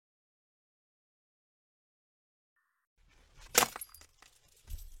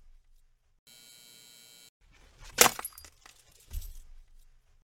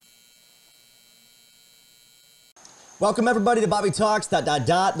Welcome everybody to Bobby Talks. ...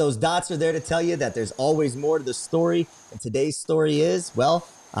 Those dots are there to tell you that there's always more to the story. And today's story is, well,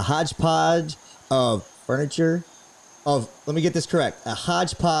 a hodgepodge of furniture. Let me get this correct. A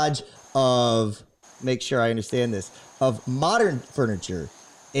hodgepodge of, make sure I understand this, of modern furniture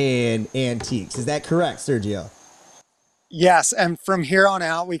and antiques. Is that correct, Sergio? Yes, and from here on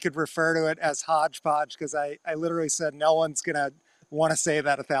out, we could refer to it as hodgepodge because I literally said no one's gonna want to say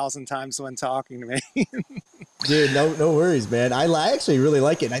that 1,000 times when talking to me. Dude, no worries, man. I actually really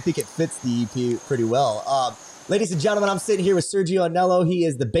like it, and I think it fits the EP pretty well. Ladies and gentlemen, I'm sitting here with Sergio Anello. He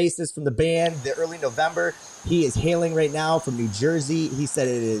is the bassist from the band, The Early November. He is hailing right now from New Jersey. He said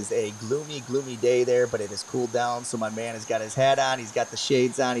it is a gloomy day there, but it has cooled down. So my man has got his hat on. He's got the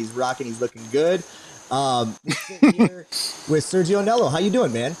shades on. He's rocking. He's looking good. We're sitting here with Sergio Anello. How you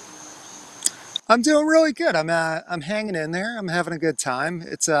doing, man? I'm doing really good. I'm hanging in there. I'm having a good time.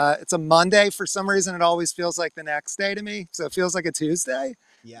 It's a Monday. For some reason, it always feels like the next day to me. So it feels like a Tuesday.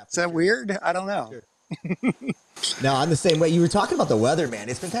 Yeah, Is that sure. weird? I don't know. Sure. No, I'm the same way. You were talking about the weather, man.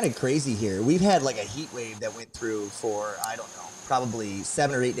 It's been kind of crazy here. We've had like a heat wave that went through for, I don't know, probably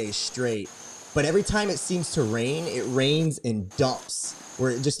 7 or 8 days straight. But every time it seems to rain, it rains in dumps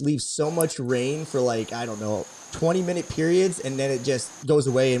where it just leaves so much rain for like, I don't know, 20-minute periods. And then it just goes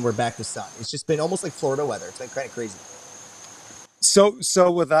away and we're back to sun. It's just been almost like Florida weather. It's been kind of crazy.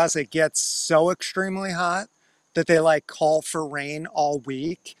 So with us, it gets so extremely hot that they like call for rain all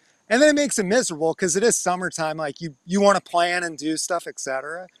week. And then it makes it miserable because it is summertime. Like you want to plan and do stuff,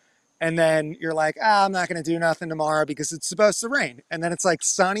 etc. And then you're like, I'm not going to do nothing tomorrow because it's supposed to rain. And then it's like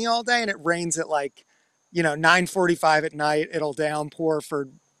sunny all day and it rains at like, 9:45 at night. It'll downpour for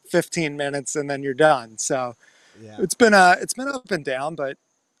 15 minutes and then you're done. So Yeah. it's been up and down, but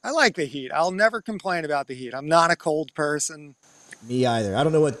I like the heat. I'll never complain about the heat. I'm not a cold person. Me either. I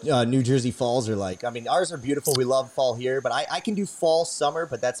don't know what New Jersey falls are like. I mean, ours are beautiful. We love fall here, but I can do fall, summer,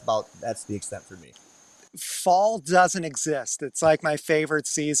 but that's the extent for me. Fall doesn't exist. It's like my favorite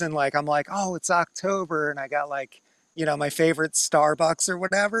season. Like I'm like, oh, it's October and I got like, my favorite Starbucks or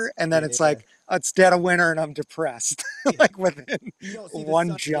whatever. And then it's Yeah. like, oh, it's dead of winter and I'm depressed. Like within You don't see the one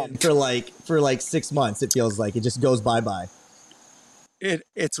sun again jump. for like 6 months. It feels like it just goes bye.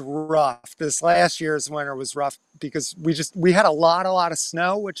 It's rough. This last year's winter was rough because we had a lot of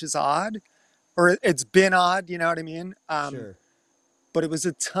snow, which is odd. Or it's been odd, you know what I mean? Sure. But it was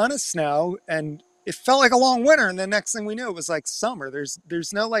a ton of snow and it felt like a long winter. And the next thing we knew, it was like summer.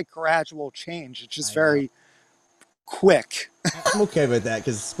 There's no like gradual change. It's just I know. very quick. I'm okay with that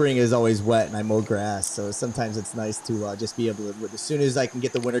because spring is always wet and I mow grass. So sometimes it's nice to just be able to, as soon as I can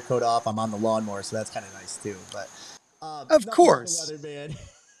get the winter coat off, I'm on the lawnmower. So that's kind of nice too. But Of enough about the course. weather, man.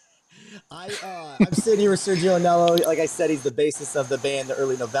 I'm sitting here with Sergio Anello. Like I said, he's the bassist of the band, The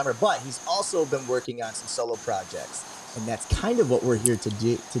Early November, but he's also been working on some solo projects, and that's kind of what we're here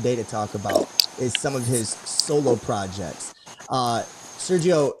today to talk about is some of his solo projects.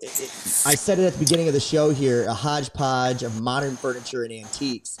 Sergio, I said it at the beginning of the show here, a hodgepodge of modern furniture and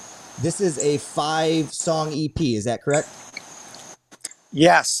antiques. This is a 5-song EP, is that correct?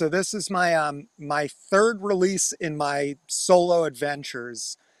 Yes. So this is my third release in my solo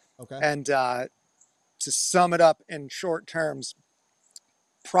adventures. Okay. And to sum it up in short terms,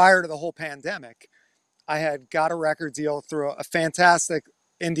 prior to the whole pandemic, I had got a record deal through a fantastic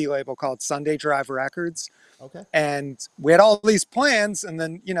indie label called Sunday Drive Records. Okay. And we had all these plans, and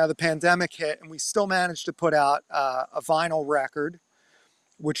then the pandemic hit, and we still managed to put out a vinyl record,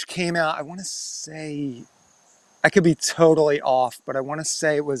 which came out. I want to say, I could be totally off, but I want to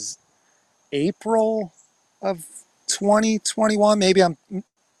say it was April of 2021. Maybe I'm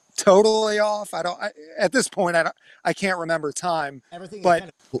totally off. At this point, I can't remember time, Everything is but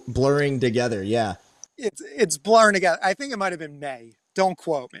kind of blurring together. Yeah. it's blurring together. I think it might have been May. Don't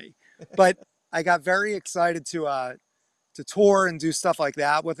quote me, but I got very excited to tour and do stuff like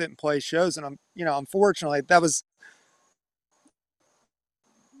that with it and play shows. And unfortunately, that was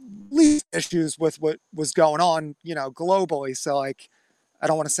least issues with what was going on, globally. So like, I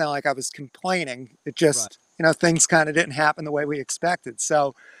don't want to sound like I was complaining. It Right. just, things kind of didn't happen the way we expected.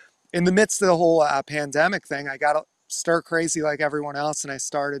 So in the midst of the whole pandemic thing, I got stir crazy like everyone else. And I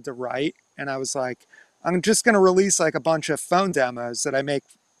started to write and I was like, I'm just going to release like a bunch of phone demos that I make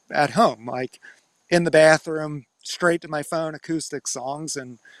at home, like in the bathroom, straight to my phone, acoustic songs.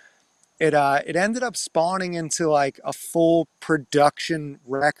 And it ended up spawning into like a full production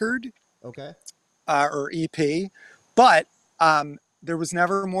record Okay. or EP, but there was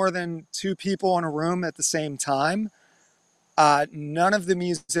never more than two people in a room at the same time. None of the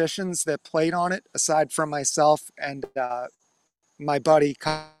musicians that played on it, aside from myself and my buddy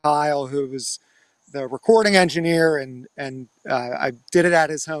Kyle, who was the recording engineer, and I did it at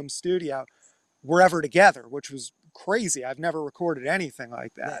his home studio. We're ever together, which was crazy. I've never recorded anything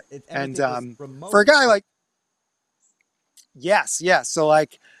like that. And Everything was for a remote. guy like, yes. So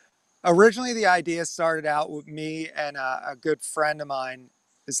like originally the idea started out with me and a good friend of mine.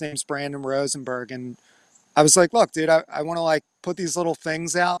 His name's Brandon Rosenberg. And I was like, look, dude, I want to like put these little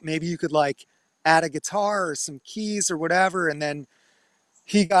things out. Maybe you could like add a guitar or some keys or whatever. And then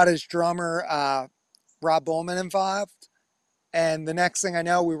he got his drummer, Rob Bowman, involved. And the next thing I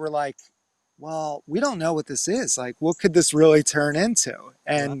know, we were like, well, we don't know what this is. Like, what could this really turn into?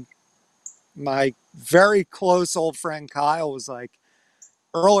 And my very close old friend Kyle was like,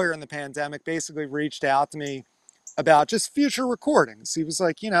 earlier in the pandemic, basically reached out to me about just future recordings. He was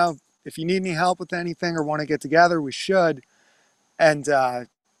like, if you need any help with anything or want to get together, we should. And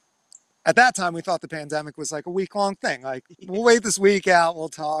at that time, we thought the pandemic was like a week-long thing. Like, we'll wait this week out, we'll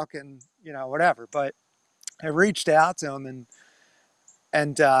talk, and whatever. But I reached out to him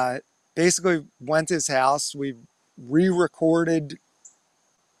and basically went to his house. We re-recorded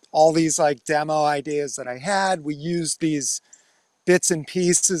all these like demo ideas that I had. We used these bits and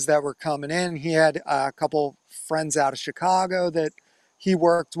pieces that were coming in. He had a couple friends out of Chicago that he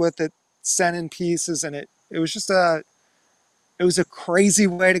worked with that sent in pieces, and it was just a crazy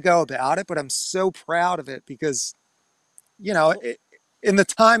way to go about it. But I'm so proud of it because, in the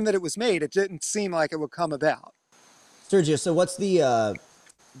time that it was made, it didn't seem like it would come about. Sergio, so what's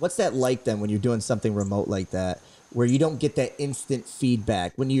that like then when you're doing something remote like that, where you don't get that instant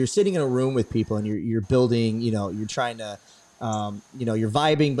feedback when you're sitting in a room with people and you're building, you're trying to, you're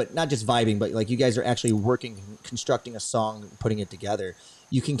vibing, but not just vibing, but like you guys are actually working, constructing a song, putting it together.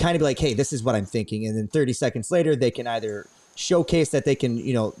 You can kind of be like, hey, this is what I'm thinking. And then 30 seconds later, they can either showcase that they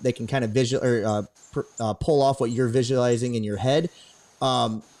can kind of visual or pull off what you're visualizing in your head.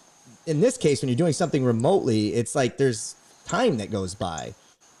 In this case, when you're doing something remotely, it's like there's time that goes by.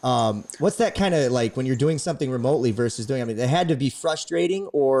 What's that kind of like when you're doing something remotely versus doing, it had to be frustrating,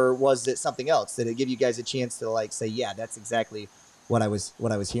 or was it something else? Did it give you guys a chance to like say, yeah, that's exactly what I was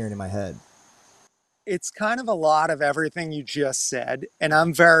hearing in my head? It's kind of a lot of everything you just said. And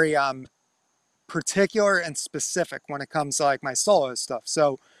I'm very, particular and specific when it comes to like my solo stuff.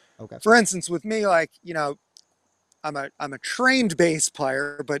 So Okay. for instance, with me, like, I'm a trained bass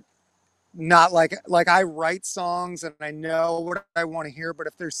player, but not like I write songs and I know what I want to hear, but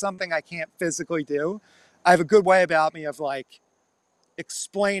if there's something I can't physically do, I have a good way about me of like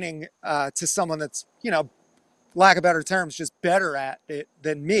explaining to someone that's, lack of better terms, just better at it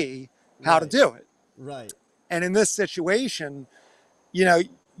than me, how to do it. Right. And in this situation,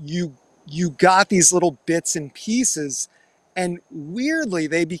 you got these little bits and pieces, and weirdly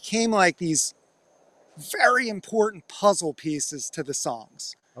they became like these very important puzzle pieces to the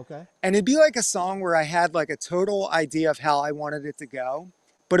songs. Okay. And it'd be like a song where I had like a total idea of how I wanted it to go,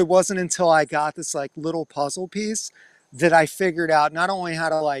 but it wasn't until I got this like little puzzle piece that I figured out not only how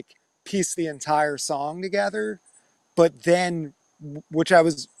to like piece the entire song together, but then, which I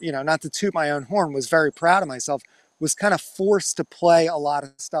was, not to toot my own horn, was very proud of myself, was kind of forced to play a lot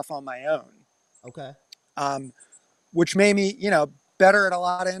of stuff on my own. Okay. Which made me, better at a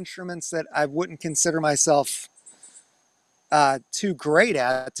lot of instruments that I wouldn't consider myself too great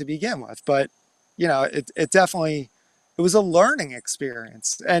at to begin with. But, it definitely, it was a learning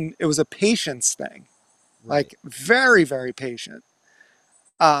experience, and it was a patience thing, Right. like very, very patient,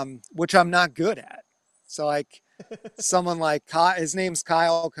 which I'm not good at. So like someone like his name's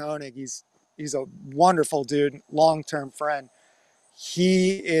Kyle Koenig. He's a wonderful dude, long-term friend.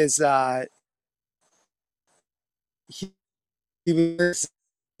 He is, he was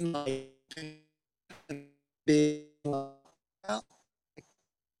like being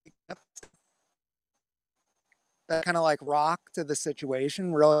that kind of like rock to the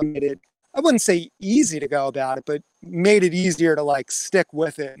situation really made it, I wouldn't say easy to go about it, but made it easier to like stick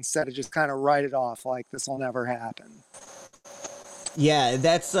with it instead of just kind of write it off like this will never happen. Yeah,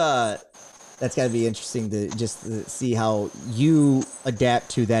 that's got to be interesting to just see how you adapt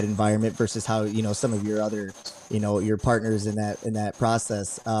to that environment versus how some of your other your partners in that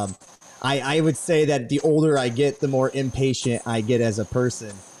process. I would say that the older I get, the more impatient I get as a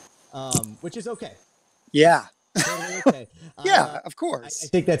person, which is okay. Yeah. Totally okay. Yeah, of I course.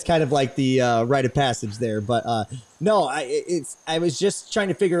 think that's kind of like the rite of passage there. But no, I was just trying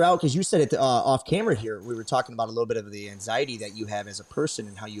to figure out, because you said it off camera here. We were talking about a little bit of the anxiety that you have as a person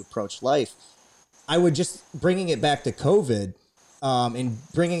and how you approach life. I would just bringing it back to COVID and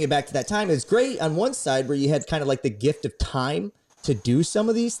bringing it back to that time is great on one side, where you had kind of like the gift of time to do some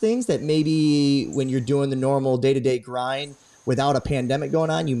of these things that maybe when you're doing the normal day-to-day grind without a pandemic going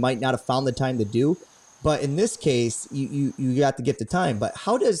on, you might not have found the time to do. But in this case, you got the gift of time. But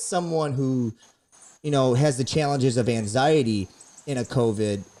how does someone who, has the challenges of anxiety in a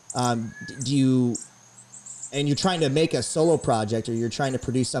COVID, do you, and you're trying to make a solo project, or you're trying to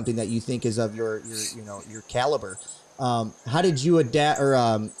produce something that you think is of your caliber. How did you adapt, or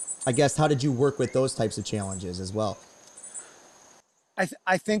I guess, how did you work with those types of challenges as well?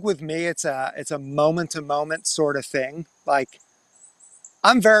 I think with me, it's a moment to moment sort of thing. Like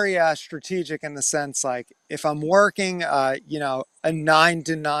I'm very strategic in the sense, like if I'm working, a 9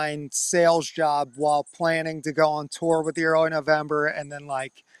 to 9 sales job while planning to go on tour with the early November, and then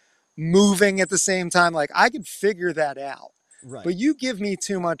like moving at the same time, like I could figure that out. Right. But you give me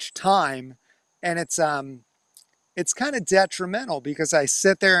too much time, and it's kind of detrimental because I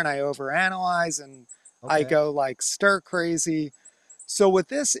sit there and I overanalyze and I Okay. go like stir crazy. So with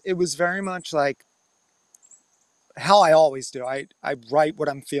this, it was very much like how I always do. I write what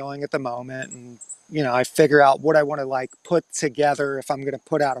I'm feeling at the moment, and I figure out what I want to like put together if I'm going to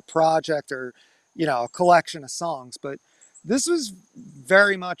put out a project, or a collection of songs. But this was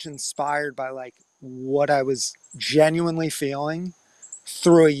very much inspired by like what I was genuinely feeling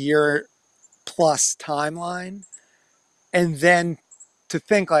through a year plus timeline. And then to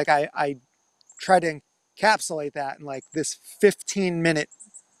think like I try to encapsulate that in like this 15-minute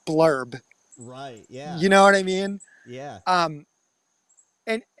blurb. Right. Yeah. You know what I mean? Yeah. Um,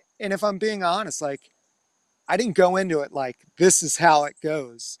 and and if I'm being honest, like I didn't go into it like this is how it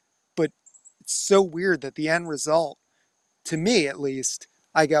goes, but it's so weird that the end result, to me at least,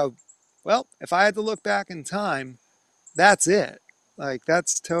 I go, well, if I had to look back in time, that's it. Like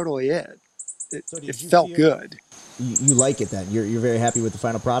that's totally it. It, So it did you felt feel good. you like it then? You're very happy with the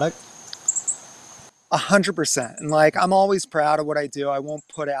final product? 100%. And like I'm always proud of what I do. I won't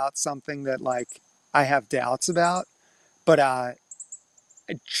put out something that like I have doubts about. But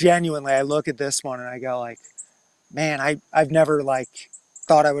genuinely, I look at this one and I go like, man, I've never like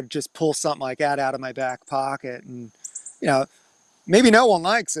thought I would just pull something like that out of my back pocket. And you know maybe no one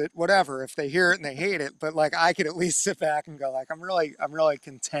likes it, whatever, if they hear it and they hate it, but like I could at least sit back and go like I'm really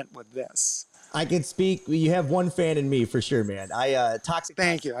content with this. I can speak. You have one fan in me for sure, man. Toxic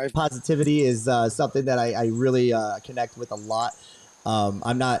Thank you. I positivity is something that I really connect with a lot.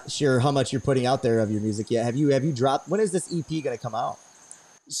 I'm not sure how much you're putting out there of your music yet. Have you dropped? When is this EP going to come out?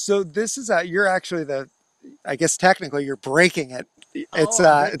 So this is you're actually the, I guess technically you're breaking it. It's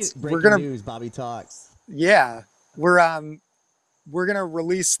Oh, we're breaking gonna, news. Bobby talks. yeah, we're gonna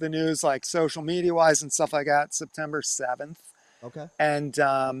release the news like social media wise and stuff like that September 7th. Okay. And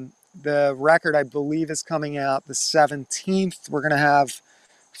the record I believe is coming out the 17th. We're gonna have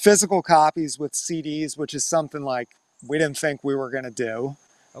physical copies with CDs, which is something like we didn't think we were gonna do.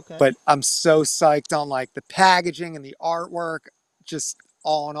 Okay. But I'm so psyched on like the packaging and the artwork, just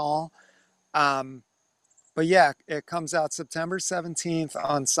all in all. Um, but yeah, it comes out September 17th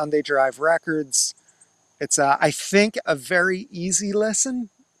on Sunday Drive Records. It's I think a very easy listen.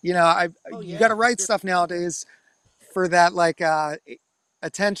 Oh You got yeah, to for write sure. stuff nowadays for that like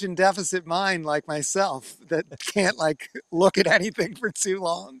attention deficit mind like myself that can't like look at anything for too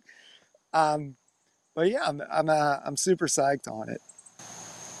long. Um, but yeah, I'm super psyched on it.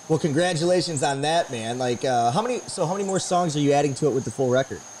 Well, congratulations on that, man. Like, how many more songs are you adding to it with the full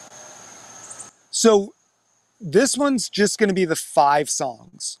record? So this one's just going to be the 5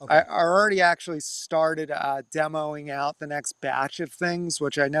 songs. I Okay. already actually started demoing out the next batch of things,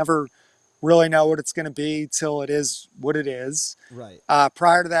 which I never really know what it's going to be till it is what it is. Right.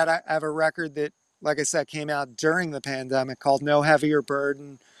 Prior to that, I have a record that, like I said, came out during the pandemic called No Heavier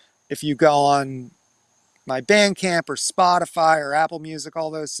Burden. If you go on my Bandcamp or Spotify or Apple Music,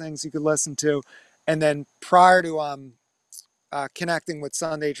 all those things you could listen to. And then prior to connecting with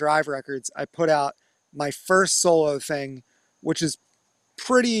Sunday Drive Records, I put out my first solo thing, which is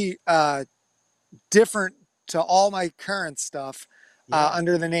pretty different to all my current stuff, Yeah.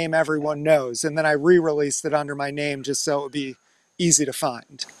 under the name Everyone Knows. And then I re released it under my name just so it would be easy to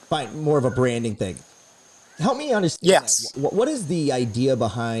find. Fine. More of a branding thing. Help me understand that. Yes. What is the idea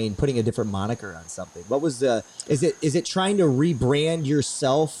behind putting a different moniker on something? What was the is it trying to rebrand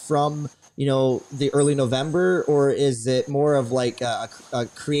yourself from, the early November, or is it more of like a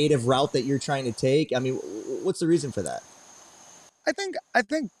creative route that you're trying to take? I mean, what's the reason for that? I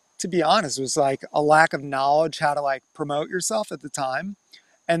think to be honest, it was like a lack of knowledge how to like promote yourself at the time.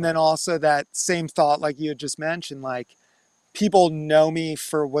 And then Right. also that same thought, like you had just mentioned, like people know me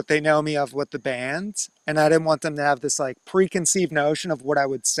for what they know me of with the band, and I didn't want them to have this like preconceived notion of what I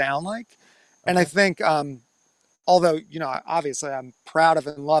would sound like. And I Okay. think, although obviously I'm proud of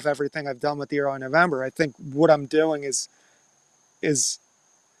and love everything I've done with the Early November, I think what I'm doing is is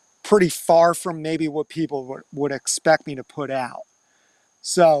pretty far from maybe what people would expect me to put out.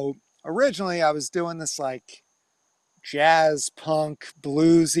 So originally I was doing this like jazz, punk,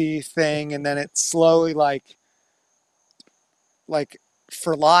 bluesy thing, and then it slowly like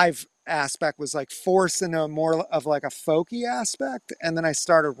for live aspect was like forced into more of like a folky aspect. And then I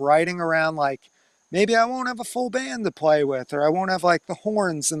started writing around like maybe I won't have a full band to play with, or I won't have like the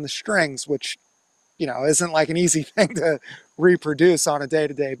horns and the strings, which, you know, isn't like an easy thing to reproduce on a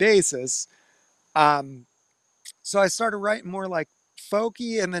day-to-day basis. Um, so I started writing more like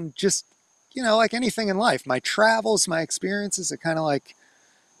folky, and then just, you know, like anything in life, my travels, my experiences, it kind of like,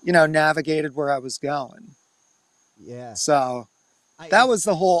 you know, navigated where I was going. Yeah. So I that was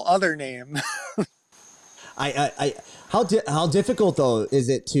the whole other name. I how difficult though is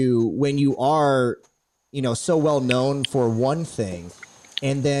it to, when you are, you know, so well known for one thing,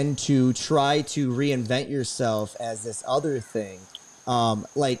 and then to try to reinvent yourself as this other thing?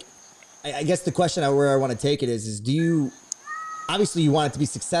 Like, I guess the question where I want to take it is do you, obviously you want it to be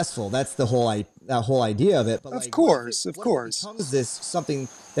successful. That's the whole idea of it. But Of like, course, of what if it course. becomes this something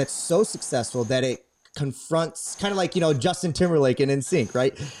that's so successful that it confronts, kind of like, you know, Justin Timberlake and NSYNC,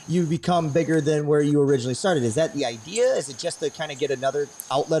 right? You become bigger than where you originally started. Is that the idea? Is it just to kind of get another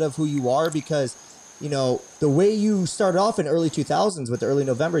outlet of who you are? Because, you know, the way you started off in early 2000s with the early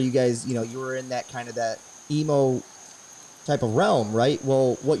November, you guys, you know, you were in that kind of that emo type of realm, right?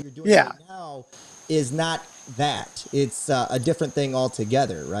 Well, what you're doing Yeah. right now is not that. It's a different thing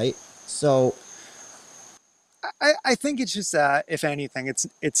altogether, right? So, I think it's just if anything,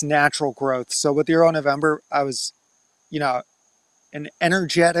 it's natural growth. So with Euro November, I was, you know, an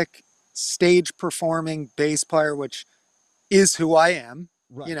energetic stage performing bass player, which is who I am,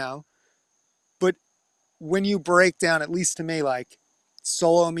 you right. know. But when you break down, at least to me, like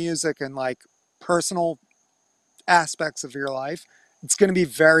solo music and like personal aspects of your life, it's going to be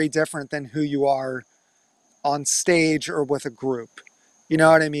very different than who you are on stage or with a group. You know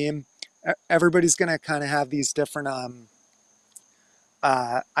Okay. what I mean? Everybody's going to kind of have these different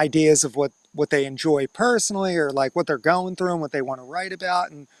ideas of what they enjoy personally, or like what they're going through and what they want to write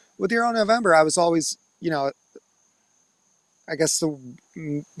about. And with Euro November, I was always, you know, I guess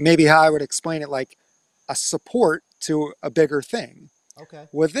maybe how I would explain it, like a support to a bigger thing. Okay.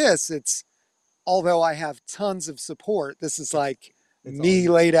 With this, it's, although I have tons of support, this is It's like it's all me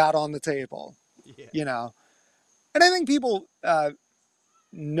you. laid out on the table, Yeah. you know. And I think people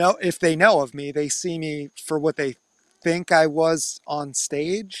know, if they know of me, they see me for what they think I was on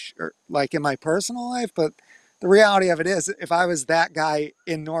stage or like in my personal life. But the reality of it is, if I was that guy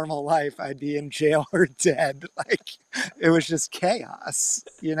in normal life, I'd be in jail or dead. Like, it was just chaos,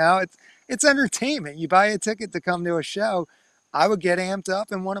 you know. It's entertainment. You buy a ticket to come to a show. I would get amped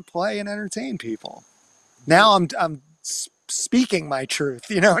up and want to play and entertain people. Now Dude. I'm speaking my truth.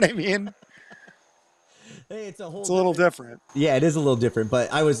 You know what I mean? Hey, it's a It's whole a little different. different. Yeah, it is a little different.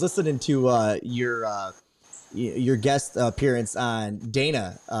 But I was listening to your guest appearance on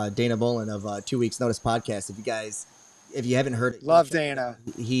Dana Bolin of 2 Weeks Notice podcast. If you haven't heard it, go Love check it out.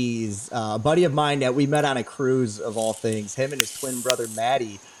 Dana. He's a buddy of mine that we met on a cruise of all things. Him and his twin brother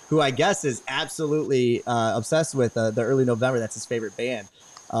Maddie, who I guess is absolutely obsessed with the early November. That's his favorite band.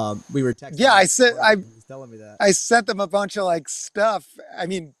 We were texting Yeah, back I and said forth, and he was telling me that. I sent them a bunch of like stuff. I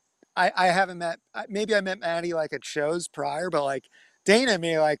mean, I haven't met, maybe I met Maddie like at shows prior, but like Dana and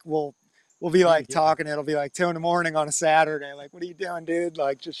me, like we'll be Dude, like yeah. talking. It'll be like 2 a.m. on a Saturday. Like, what are you doing, dude?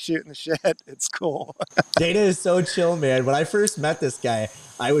 Like, just shooting the shit. It's cool. Dana is so chill, man. When I first met this guy,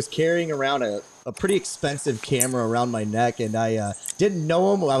 I was carrying around a pretty expensive camera around my neck, and I didn't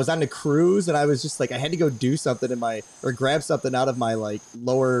know him. I was on the cruise, and I was just like, I had to go do something or grab something out of my like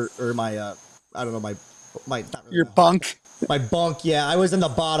lower, or my I don't know, my not really Your bunk. my bunk. Yeah, I was in the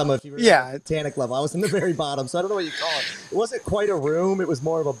bottom. If you were at Yeah. the Titanic level, I was in the very bottom. So I don't know what you call it. It wasn't quite a room. It was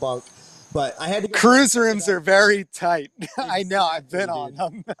more of a bunk. But I had to go grab Cruise something rooms out. are very tight. I know. I've Exactly, been on dude.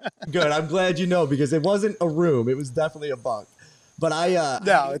 them. Good. I'm glad you know, because it wasn't a room. It was definitely a bunk. But I had to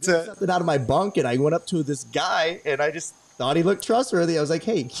No, go it's grab a, something out of my bunk, and I went up to this guy, and I just thought he looked trustworthy. I was like,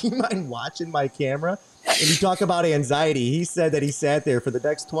 "Hey, do you mind watching my camera?" And you talk about anxiety. He said that he sat there for the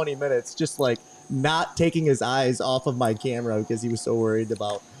next 20 minutes, just like not taking his eyes off of my camera because he was so worried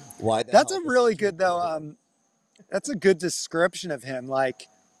about why the that's hell a this really was good though. recorded. That's a good description of him. Like,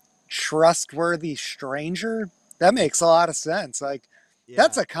 trustworthy stranger. That makes a lot of sense. Like,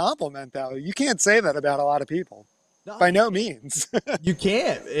 that's Yeah. a compliment, though. You can't say that about a lot of people. No, By you no can't. means. You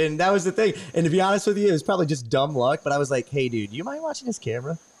can't. And that was the thing. And to be honest with you, it was probably just dumb luck. But I was like, "Hey, dude, you mind watching his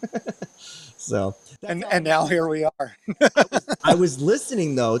camera?" So that's and all and I'm now saying. here we are. I was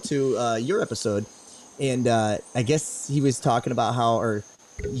listening though to your episode, and I guess he was talking about how, or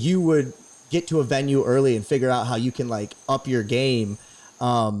you would get to a venue early and figure out how you can like up your game,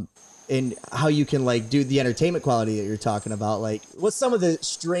 um, and how you can like do the entertainment quality that you're talking about. Like, what's some of the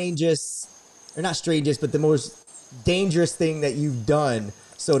strangest, or not strangest, but the most dangerous thing that you've done,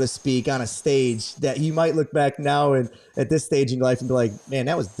 so to speak, on a stage that you might look back now and at this stage in your life and be like, man,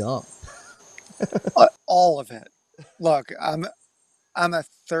 that was dumb. All of it. Look, I'm a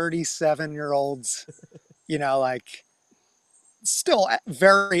 37-year-old, like still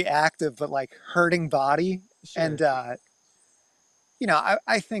very active, but like hurting body. And, Sure.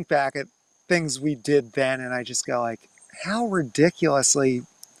 I think back at things we did then and I just go like, how ridiculously,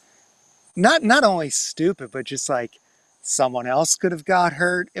 not only stupid, but just like someone else could have got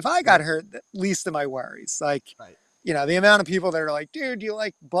hurt. If I got Right. hurt, the least of my worries. Like, Right. the amount of people that are like, dude, you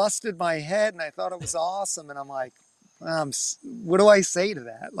like busted my head and I thought it was awesome. And I'm like, what do I say to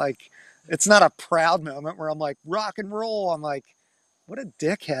that? Like, it's not a proud moment where I'm like, rock and roll. I'm like, what a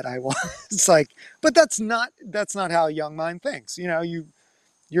dickhead I was. It's like, but that's not how a young mind thinks.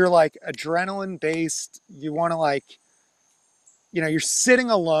 You're like adrenaline based. You want to like, you're sitting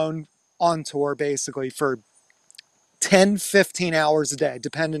alone on tour basically for 10, 15 hours a day,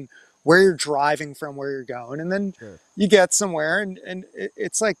 depending where you're driving from, where you're going. And then Sure. you get somewhere and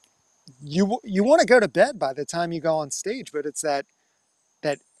it's like you want to go to bed by the time you go on stage, but it's that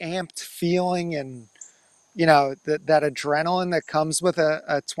amped feeling and that adrenaline that comes with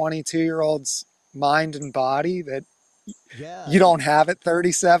a 22-year-old's mind and body that Yeah. you don't have at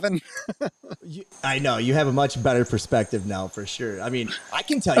 37. I know you have a much better perspective now for sure. I mean, I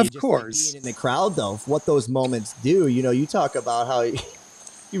can tell you Of just like being course. in the crowd though, what those moments do. You talk about how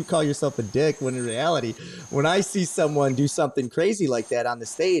you call yourself a dick when in reality, when I see someone do something crazy like that on the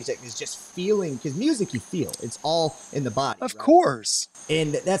stage, that is just feeling, because music you feel, it's all in the body, Of right? course.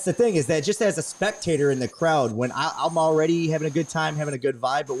 And that's the thing, is that just as a spectator in the crowd, when I'm already having a good time, having a good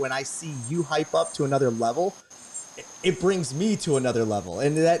vibe, but when I see you hype up to another level, it brings me to another level,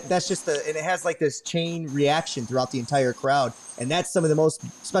 and that's just and it has like this chain reaction throughout the entire crowd, and that's some of the most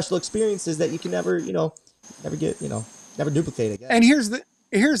special experiences that you can never never get never duplicate again. And here's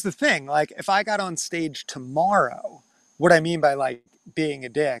the thing, like if I got on stage tomorrow, what I mean by like being a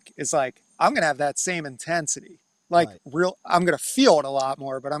dick is like I'm going to have that same intensity. Like Right. I'm going to feel it a lot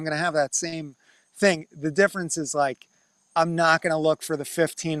more, but I'm going to have that same thing. The difference is like I'm not going to look for the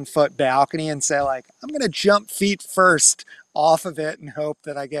 15-foot balcony and say like I'm going to jump feet first off of it and hope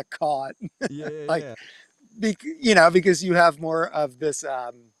that I get caught. Yeah, yeah, Like yeah. because you have more of this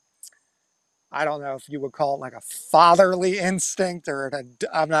I don't know if you would call it like a fatherly instinct or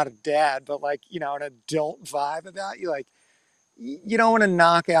I'm not a dad, but like, an adult vibe about you. Like, you don't want to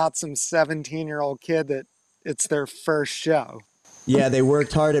knock out some 17-year-old kid that it's their first show. Yeah, they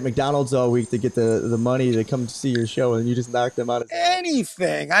worked hard at McDonald's all week to get the money to come see your show, and you just knocked them out his ass.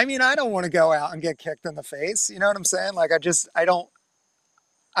 Anything. I mean, I don't want to go out and get kicked in the face. You know what I'm saying? Like, I don't,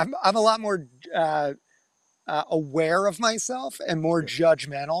 I'm a lot more aware of myself and more Sure.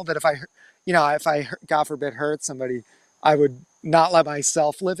 judgmental that if I, God forbid, hurt somebody, I would not let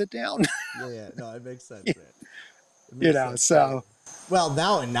myself live it down. Yeah, yeah. No, it makes sense, man. It makes sense. So Well,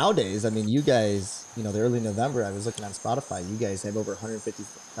 nowadays, I mean, you guys, the early November, I was looking on Spotify. You guys have over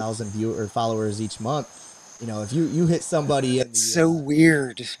 150,000 viewer or followers each month. If you hit somebody in that's the, so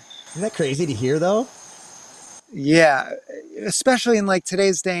weird. isn't that crazy to hear though? Yeah, especially in like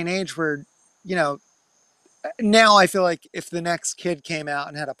today's day and age where, you know, now I feel like if the next kid came out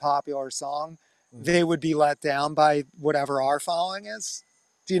and had a popular song, Mhm. they would be let down by whatever our following is.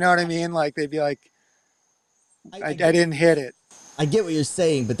 Do you know what I mean? Like they'd be like, I Get what didn't hit it. I get what you're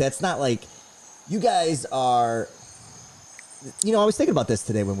saying, but that's not like you guys are. I was thinking about this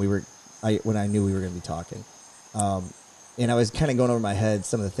today when I knew we were going to be talking, um, and I was kind of going over my head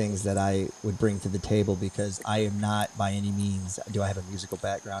some of the things that I would bring to the table, because I am not by any means do I have a musical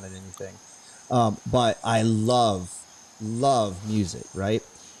background in anything, but I love music, right?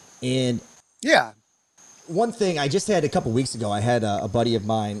 And Yeah. one thing I just had a couple weeks ago, I had a buddy of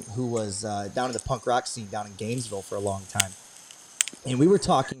mine who was down in the punk rock scene down in Gainesville for a long time, and we were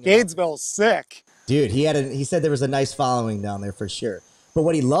talking about, Gainesville's sick. dude, he said there was a nice following down there for sure. But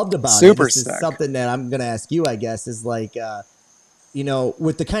what he loved about it, Super this is sick. something that I'm gonna ask you, I guess, is like,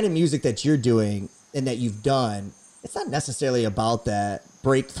 with the kind of music that you're doing and that you've done, it's not necessarily about that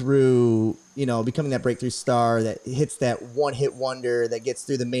breakthrough, becoming that breakthrough star that hits that one hit wonder that gets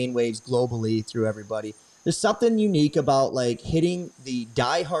through the main waves globally through everybody. There's something unique about like hitting the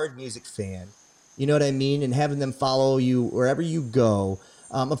diehard music fan, you know what I mean, and having them follow you wherever you go.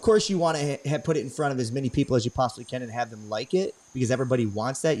 Of course, you want to put it in front of as many people as you possibly can and have them like it because everybody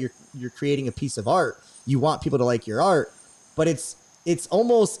wants that. You're creating a piece of art. You want people to like your art, but it's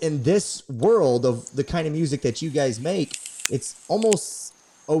almost in this world of the kind of music that you guys make. It's almost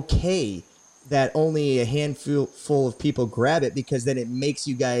okay that only a handful full of people grab it because then it makes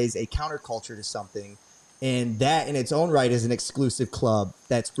you guys a counterculture to something, and that in its own right is an exclusive club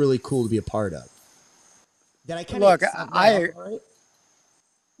that's really cool to be a part of. Did I kind of Look, sum that up all right?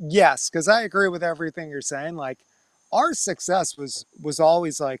 yes, because I agree with everything you're saying. Like, our success was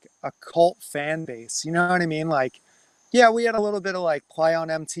always like a cult fan base. You know what I mean? Like, yeah, we had a little bit of like play on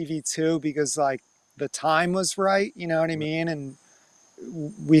MTV too because like the time was right. You know what I Right. mean? And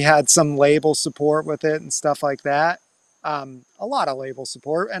we had some label support with it and stuff like that. A lot of label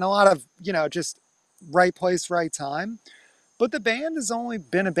support and a lot of just right place, right time. But the band has only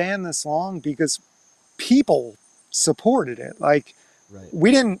been a band this long because people supported it. Like, Right.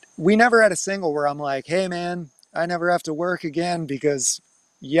 we never had a single where I'm like, hey man, I never have to work again because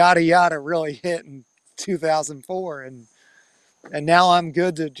yada yada really hit in 2004, and now I'm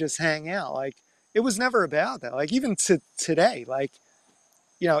good to just hang out. Like, it was never about that. Like, even to today, like,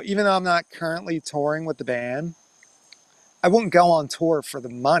 even though I'm not currently touring with the band, I wouldn't go on tour for the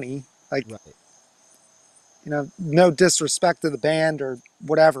money. Like, Right. no disrespect to the band or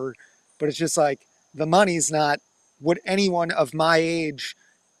whatever, but it's just like the money's not what anyone of my age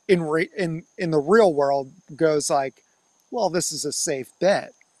in the real world goes like, well, this is a safe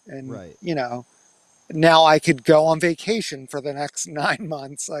bet, and Right. now I could go on vacation for the next 9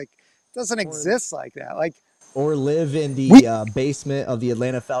 months. Like, it doesn't Or exist like that. Like, live in we, the basement of the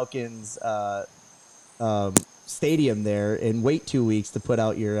Atlanta Falcons stadium there and wait 2 weeks to put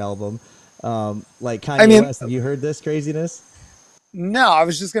out your album. Like I Kanye mean, West, have you heard this craziness? no, I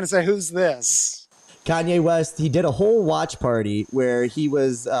was just gonna say, who's this? Kanye West, he did a whole watch party where he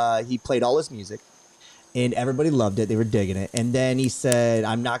played all his music and everybody loved it. They were digging it. And then he said,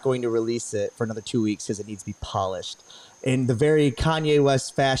 I'm not going to release it for another 2 weeks because it needs to be polished in the very Kanye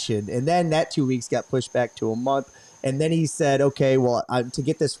West fashion. And then that 2 weeks got pushed back to a month. And then he said, okay, well, to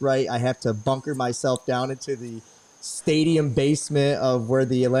get this right, I have to bunker myself down into the stadium basement of where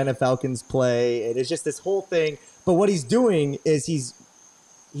the Atlanta Falcons play. And it's just this whole thing. But what he's doing is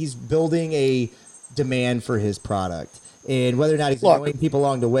he's building a demand for his product. And whether or not he's Look, annoying people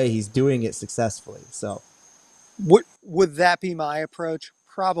along the way, he's doing it successfully. So would that be my approach?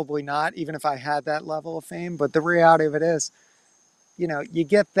 Probably not, even if I had that level of fame. But the reality of it is, you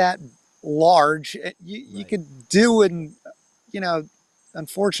get that large, you right. could do and you know,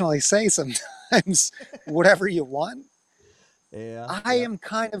 unfortunately say sometimes whatever you want. Yeah. I Yeah. am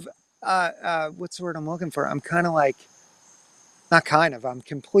kind of what's the word I'm looking for? I'm kind of like, not kind of. I'm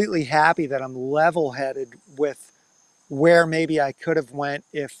completely happy that I'm level-headed with where maybe I could have went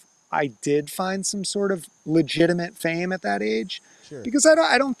if I did find some sort of legitimate fame at that age, Sure. because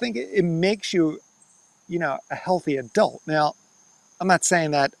I don't think it makes you, a healthy adult. Now, I'm not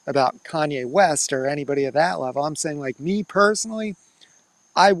saying that about Kanye West or anybody at that level. I'm saying, like, me personally,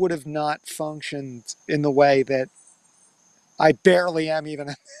 I would have not functioned in the way that I barely am even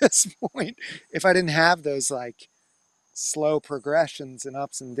at this point if I didn't have those like slow progressions and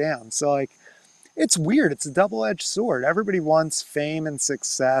ups and downs. So, like, it's weird. It's a double-edged sword. Everybody wants fame and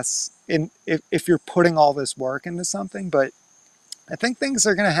success if you're putting all this work into something, but I think things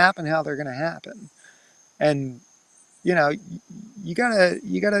are going to happen how they're going to happen. And you know, you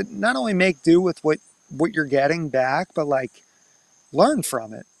gotta not only make do with what you're getting back, but like learn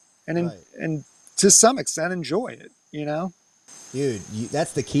from it, Right. and to some extent enjoy it. Dude,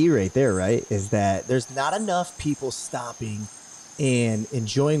 that's the key right there, right? Is that there's not enough people stopping and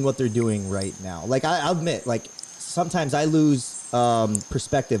enjoying what they're doing right now. Like I admit, like sometimes I lose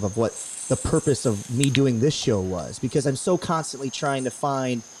perspective of what the purpose of me doing this show was because I'm so constantly trying to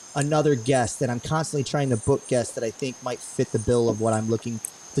find another guest and I'm constantly trying to book guests that I think might fit the bill of what I'm looking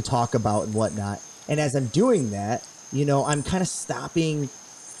to talk about and whatnot. And as I'm doing that, I'm kind of stopping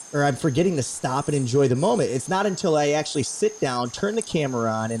or I'm forgetting to stop and enjoy the moment. It's not until I actually sit down, turn the camera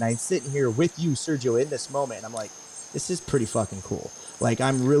on, and I'm sitting here with you, Sergio, in this moment, and I'm like, this is pretty fucking cool. Like,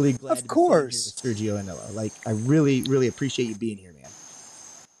 I'm really glad Of to be sitting here with course, Sergio and Noah. Like, I really, really appreciate you being here, man.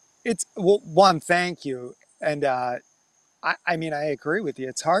 it's well, one, thank you, and I mean, I agree with you.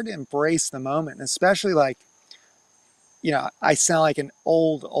 It's hard to embrace the moment, especially like, I sound like an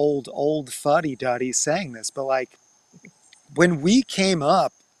old fuddy duddy saying this, but like when we came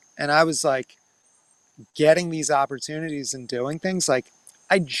up and I was like getting these opportunities and doing things, like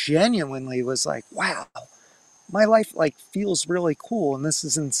I genuinely was like, wow, my life like feels really cool and this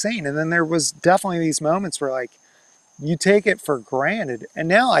is insane. And then there was definitely these moments where like you take it for granted. And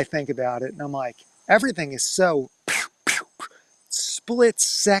now I think about it and I'm like, everything is so split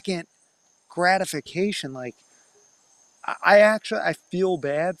second gratification. Like, I feel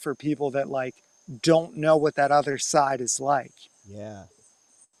bad for people that like don't know what that other side is like. Yeah.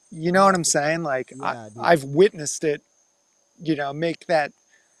 You know No, what I'm saying? Like, yeah, dude. I've witnessed it, make that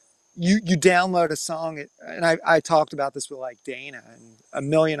you download a song, and I talked about this with like Dana and a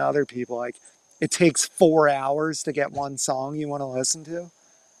million other people. Like, it takes 4 hours to get one song you want to listen to.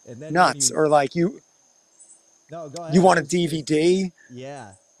 And then when Nuts. you Or like no, go you ahead. I want a was gonna DVD,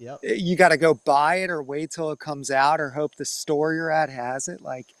 yeah. Yep. you got to go buy it or wait till it comes out or hope the store you're at has it.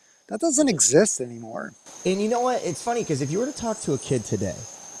 Like, that doesn't exist anymore. And you know what? It's funny because if you were to talk to a kid today,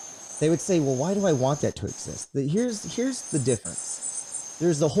 they would say, "Well, why do I want that to exist?" Here's the difference.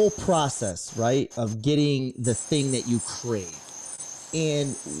 There's the whole process, right, of getting the thing that you crave.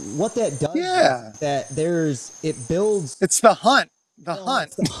 And what that does Yeah. is that it builds. It's the hunt. The Oh,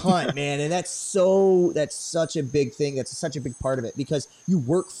 hunt. it's the hunt, man. And that's such a big thing. That's such a big part of it because you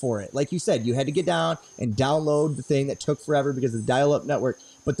work for it. Like you said, you had to get down and download the thing that took forever because of the dial-up network.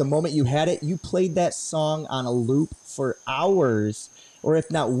 But the moment you had it, you played that song on a loop for hours or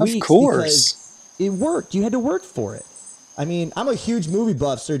if not Of weeks course. because it worked. You had to work for it. I mean, I'm a huge movie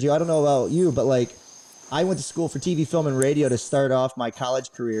buff, Sergio. I don't know about you, but like I went to school for TV, film, and radio to start off my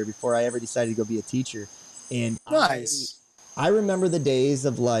college career before I ever decided to go be a teacher. And Nice. I remember the days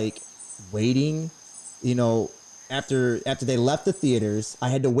of like waiting, you know, after they left the theaters, I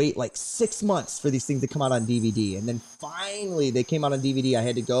had to wait like 6 months for these things to come out on DVD. And then finally they came out on DVD. I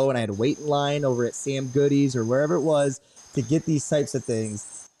had to go and I had to wait in line over at Sam Goody's or wherever it was to get these types of things.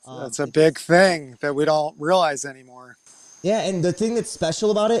 That's a big thing that we don't realize anymore. Yeah, and the thing that's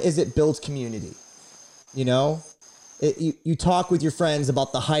special about it is it builds community. You know, you talk with your friends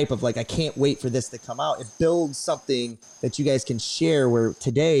about the hype of like, I can't wait for this to come out. It builds something that you guys can share where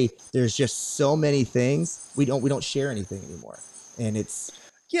today there's just so many things. We don't share anything anymore. And it's,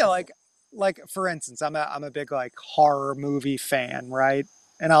 Yeah, like for instance, I'm a big like horror movie fan, right?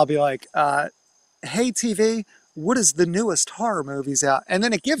 And I'll be like, hey TV, what is the newest horror movies out? And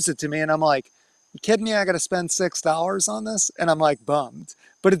then it gives it to me and I'm like, you kidding me? I gotta spend $6 on this? And I'm like bummed.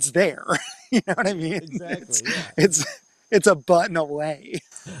 But it's there. You know what I mean? exactly, yeah. It's it's a button away.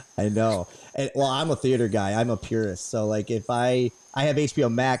 I know. And well, I'm a theater guy. I'm a purist. So like if I have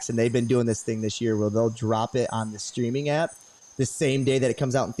HBO Max and they've been doing this thing this year where they'll drop it on the streaming app the same day that it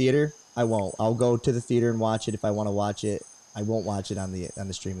comes out in theater, I won't. I'll go to the theater and watch it if I want to watch it. I won't watch it on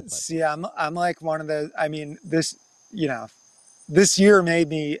the streaming See, platform. I'm like one of the. I mean, you know, this year made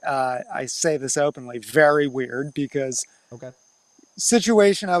me. I say this openly, very weird because Okay.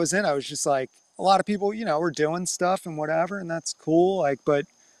 situation I was in, I was just like a lot of people, were doing stuff and whatever, and that's cool. Like, but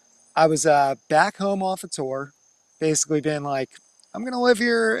I was back home off a tour, basically being like, I'm gonna live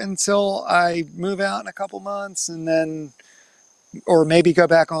here until I move out in a couple months, and then, or maybe go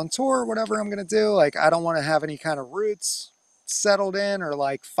back on tour, whatever I'm gonna do. Like, I don't want to have any kind of roots settled in or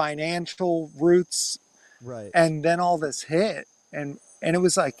like financial roots. Right. And then all this hit, and it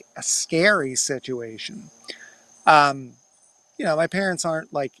was like a scary situation. Um, my parents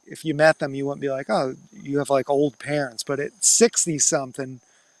aren't like, if you met them, you wouldn't be like, oh, you have like old parents. But at 60 something,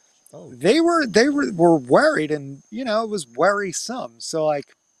 Oh, they were worried, and it was worrisome. So like,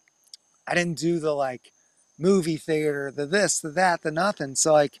 I didn't do the like movie theater, the this, the that, the nothing.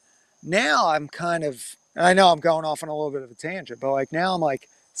 So like, now I'm kind of, and I know I'm going off on a little bit of a tangent, but like now I'm like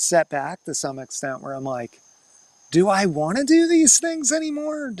set back to some extent where I'm like, do I want to do these things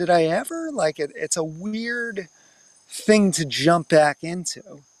anymore? Did I ever? Like, it's a weird thing to jump back into.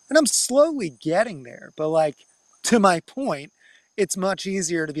 And I'm slowly getting there. But, like, to my point, it's much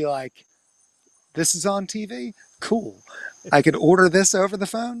easier to be like, this is on TV? Cool. I could order this over the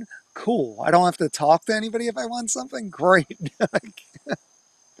phone? Cool. I don't have to talk to anybody if I want something? Great. Like,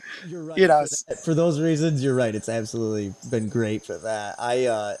 you're you right know, for that. For those reasons, you're right. It's absolutely been great for that.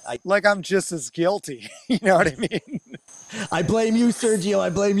 like I'm just as guilty. You know what I mean? I blame you, Sergio. I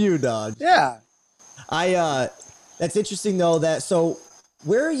blame you, dog. Yeah. I That's interesting though.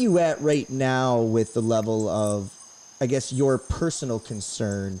 Where are you at right now with the level of, I guess, your personal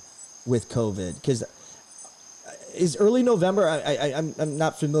concern with COVID? Because is early November? I'm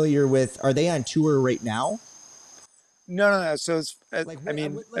not familiar with. Are they on tour right now? No, no, no. So, Like, I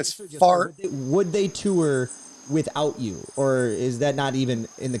mean, like as Sergio, sorry, far, would they tour without you, or is that not even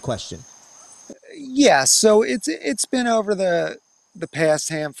in the question? yeah, so it's been over the past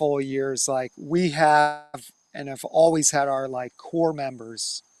handful of years. Like, we have and have always had our like core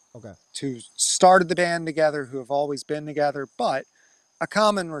members Okay. who started the band together, who have always been together, but a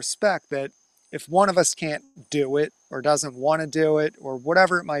common respect that if one of us can't do it, or doesn't want to do it or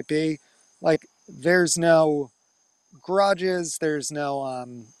whatever it might be, like there's no grudges, there's no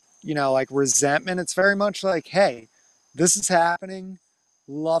like resentment. It's very much like, hey, this is happening,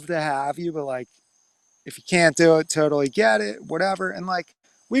 love to have you, but like if you can't do it, totally get it, whatever. And like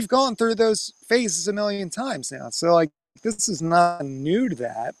we've gone through those phases a million times now, so like this is not new to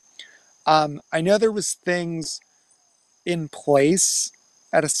that. I know there was things in place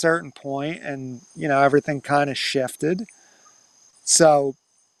at a certain point, and everything kind of shifted. So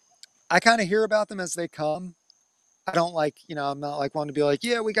I kind of hear about them as they come. I don't like, I'm not like one to be like,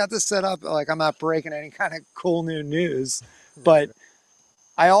 yeah, we got this set up. Like I'm not breaking any kind of cool new news, Right, but right.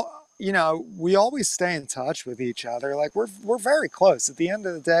 we always stay in touch with each other. Like we're very close. At the end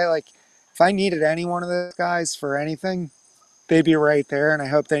of the day, like if I needed any one of those guys for anything, they'd be right there. And I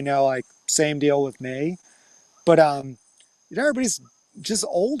hope they know like same deal with me. But everybody's just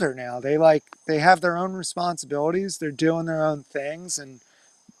older now. They have their own responsibilities. They're doing their own things, and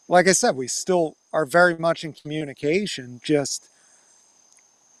like I said, we still are very much in communication, just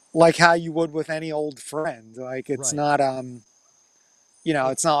like how you would with any old friend. Like it's Right. not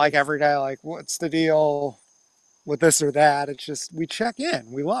it's not like every day like what's the deal with this or that. It's just we check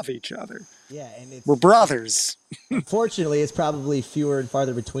in. We love each other. Yeah, and We're it's brothers. unfortunately it's probably fewer and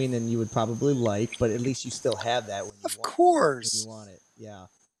farther between than you would probably like, but at least you still have that Of when you course. want it. Yeah.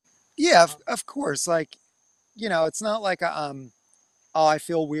 Yeah, of course. Like, it's not like oh, I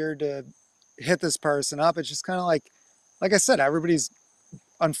feel weird to hit this person up. It's just kind of like I said, everybody's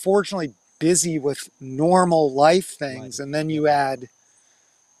unfortunately busy with normal life things, Life. and then Yep. you add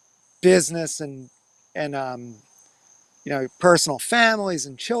business and personal families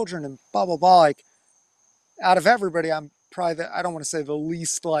and children and blah blah blah. Like out of everybody, I'm probably I don't want to say the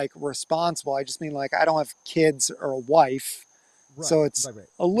least like responsible. I just mean like I don't have kids or a wife, so Right. it's Right. Right.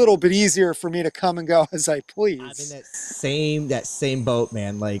 a little bit easier for me to come and go as I I'm in please. that same boat,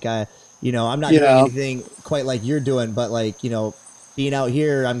 man. Like I'm not You doing know, anything quite like you're doing, but like, being out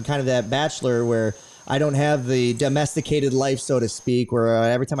here, I'm kind of that bachelor where I don't have the domesticated life, so to speak, where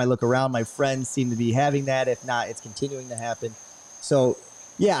every time I look around, my friends seem to be having that. If not, it's continuing to happen. So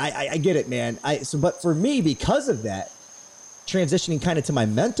yeah, I get it, man. But for me, because of that, transitioning kind of to my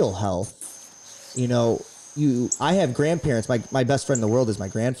mental health, you know, I have grandparents. My best friend in the world is my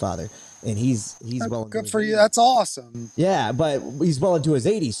grandfather, and he's well into good his for you. 80s. That's awesome. Yeah, but he's well into his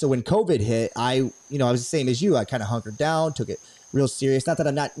 80s. So when COVID hit, I was the same as you. I kind of hunkered down, took it real serious. Not that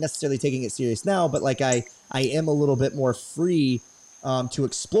I'm not necessarily taking it serious now, but like I am a little bit more free to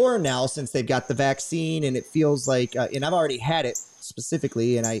explore now since they've got the vaccine, and it feels like, and I've already had it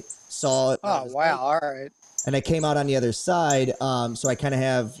specifically, and I saw it when it Oh was wow, night, all right. and I came out on the other side. So I kind of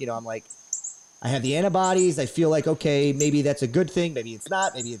have, I'm like, I have the antibodies. I feel like, okay, maybe that's a good thing. Maybe it's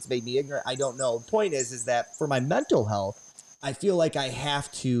not. Maybe it's made me ignorant. I don't know. Point is that for my mental health, I feel like I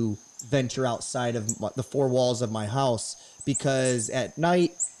have to venture outside of the four walls of my house because at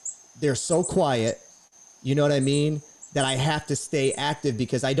night they're so quiet. You know what I mean? That I have to stay active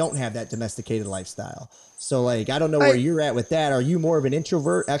because I don't have that domesticated lifestyle. So like, I don't know where I you're at with that. Are you more of an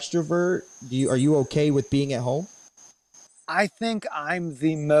introvert, extrovert? Are you okay with being at home? I think I'm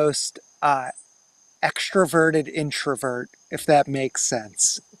the most extroverted introvert, if that makes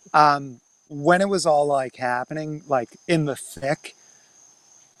sense. When it was all like happening, like in the thick,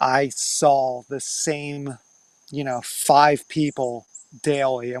 I saw the same, five people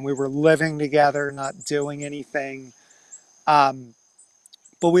daily, and we were living together, not doing anything. Um,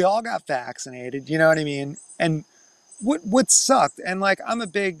 but we all got vaccinated. You know what I mean? And what sucked, and like I'm a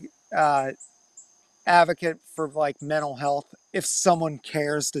big advocate for like mental health. If someone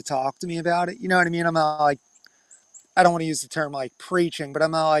cares to talk to me about it, you know what I mean? I'm not like I don't want to use the term like preaching, but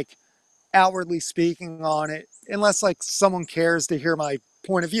I'm not like outwardly speaking on it unless like someone cares to hear my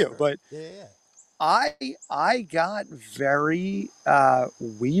point of view. Sure. But Yeah, yeah, I got very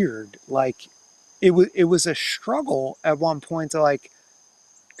weird. Like it was a struggle at one point to like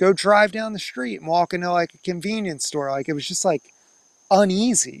go drive down the street and walk into like a convenience store. Like it was just like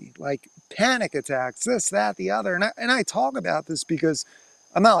uneasy, like panic attacks, this, that, the other. And I talk about this because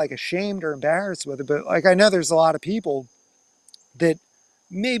I'm not like ashamed or embarrassed with it, but like I know there's a lot of people that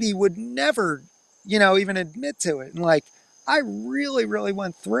maybe would never, even admit to it. And like I really, really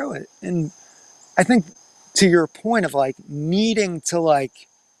went through it. And I think to your point of like needing to like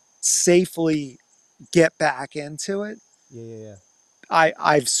safely get back into it, yeah, yeah, yeah.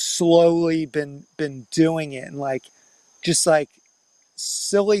 I've slowly been doing it and like just like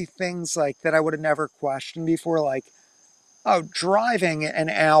silly things like that I would have never questioned before, like oh, driving an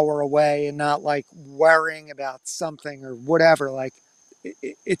hour away and not like worrying about something or whatever, like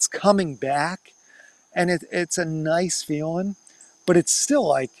it's coming back. and it's a nice feeling, but it's still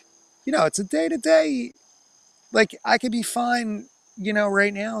like, it's a day to day. Like I could be fine,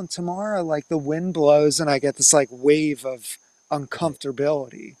 right now, and tomorrow, like the wind blows and I get this like wave of Right.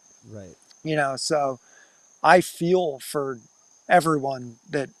 uncomfortability, Right. so I feel for everyone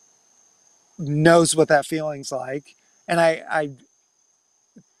that knows what that feeling's like. And I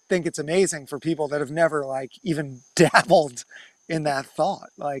think it's amazing for people that have never like even dabbled in that thought.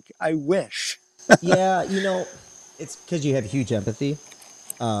 Like I wish. Yeah, it's because you have huge empathy.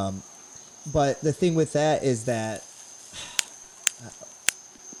 Um, but the thing with that is that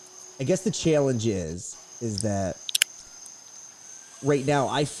I guess the challenge is that right now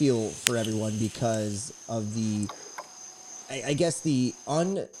I feel for everyone because of I guess the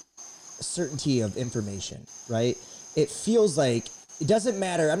uncertainty of information, right? It feels like it doesn't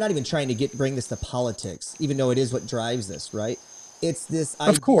matter. I'm not even trying to bring this to politics, even though it is what drives this, right? It's this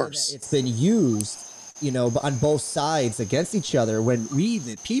Of idea that course. it's been used, on both sides against each other when we,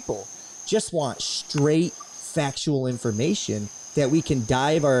 the people, just want straight factual information that we can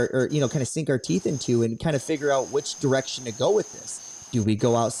dive or kind of sink our teeth into and kind of figure out which direction to go with this. Do we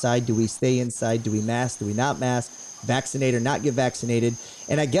go outside? Do we stay inside? Do we mask? Do we not mask? Vaccinate or not get vaccinated?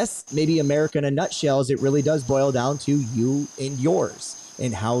 And I guess maybe America in a nutshell is it really does boil down to you and yours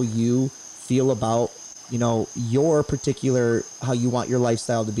and how you feel about, your particular, how you want your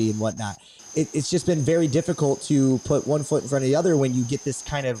lifestyle to be and whatnot. It's just been very difficult to put one foot in front of the other when you get this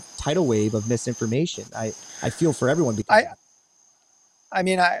kind of tidal wave of misinformation. I feel for everyone because I of that. I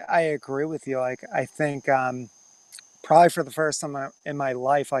mean I agree with you. Like I think probably for the first time in my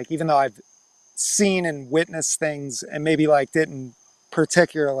life, like even though I've seen and witnessed things and maybe like didn't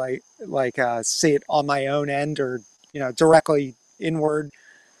particularly like see it on my own end or directly inward,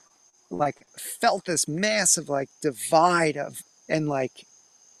 like felt this massive like divide of and like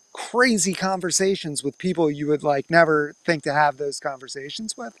crazy conversations with people you would like never think to have those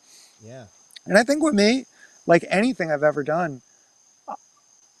conversations with. Yeah. And I think with me, like anything I've ever done,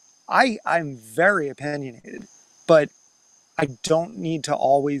 I'm very opinionated, but I don't need to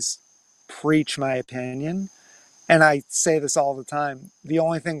always preach my opinion. And I say this all the time. The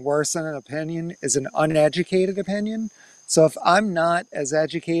only thing worse than an opinion is an uneducated opinion. So if I'm not as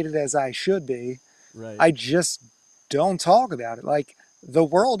educated as I should be, Right. I just don't talk about it. Like the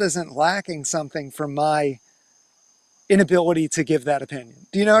world isn't lacking something from my inability to give that opinion.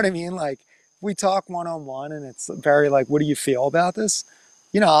 Do you know what I mean? Like we talk one on one and it's very like, what do you feel about this?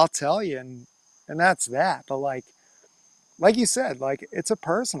 I'll tell you and that's that. But like you said, like it's a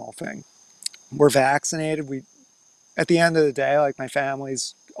personal thing. We're vaccinated. We at the end of the day, like my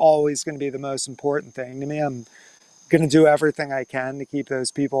family's always going to be the most important thing to me. I'm going to do everything I can to keep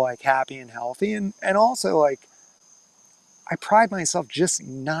those people like happy and healthy and also like I pride myself just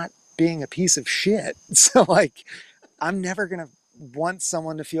not being a piece of shit. So like I'm never going to want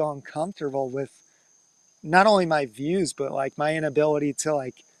someone to feel uncomfortable with not only my views but like my inability to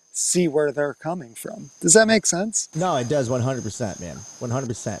like see where they're coming from. Does that make sense? No, it does 100%, man.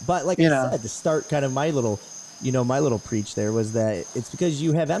 100%. But like I You know. said, to start kind of my little preach there was that it's because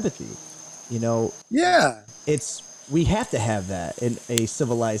you have empathy. You know, Yeah. it's we have to have that in a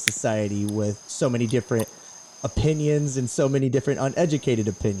civilized society with so many different opinions and so many different uneducated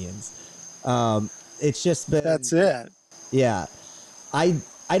opinions. It's just been, That's it. yeah.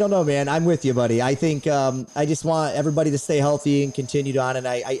 I don't know, man. I'm with you, buddy. I think I just want everybody to stay healthy and continue on. And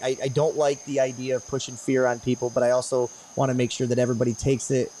I don't like the idea of pushing fear on people, but I also want to make sure that everybody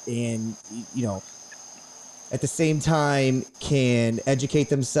takes it and at the same time can educate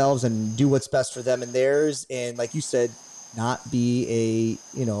themselves and do what's best for them and theirs. And like you said, not be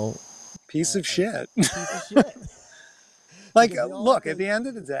Piece of shit. a piece of shit Like, because we all have look, at to. the end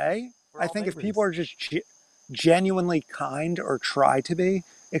of the day, We're I all think if people members. are just genuinely kind or try to be,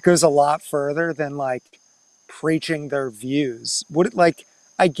 it goes a lot further than like preaching their views. Would it like,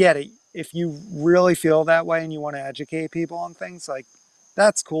 I get it. If you really feel that way and you want to educate people on things, like,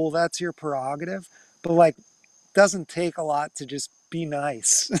 that's cool. That's your prerogative. But like, doesn't take a lot to just be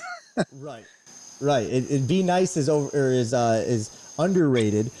nice. Right. Right. Be nice is over or is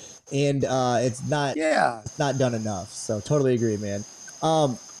underrated, and Yeah. it's not done enough. So totally agree, man.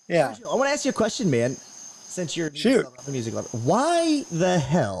 Um, Yeah. Sergio, I want to ask you a question, man. Since you're a music Shoot. lover, I'm a music lover, why the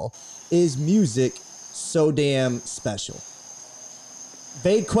hell is music so damn special?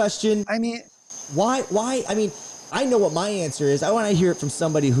 Vague question. I mean, Why? Why? I mean, I know what my answer is. I want to hear it from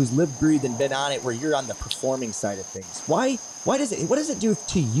somebody who's lived, breathed, and been on it. Where you're on the performing side of things. Why? Why does it? What does it do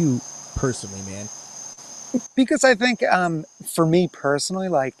to you personally, man? because I think for me personally,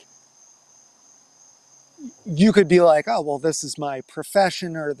 like you could be like, oh, well, this is my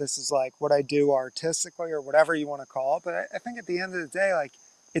profession, or this is like what I do artistically, or whatever you want to call it. But I think at the end of the day, like,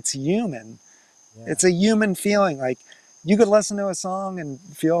 it's human. Yeah. It's a human feeling. Like, you could listen to a song and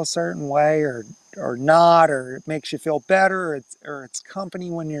feel a certain way, or not, or it makes you feel better, or it's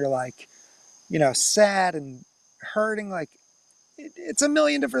company when you're like, sad and hurting. Like, it's a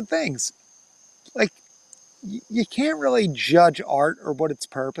million different things. Like, you can't really judge art or what its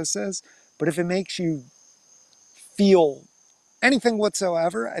purpose is, but if it makes you feel anything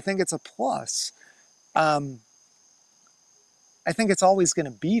whatsoever, I think it's a plus. Um, I think it's always going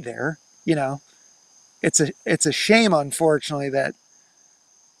to be there. It's a shame, unfortunately, that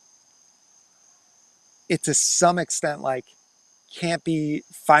it to some extent like can't be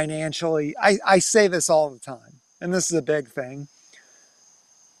financially. I say this all the time, and this is a big thing.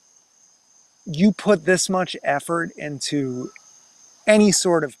 You put this much effort into any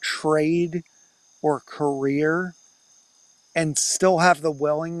sort of trade or career and still have the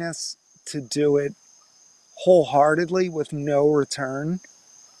willingness to do it wholeheartedly with no return.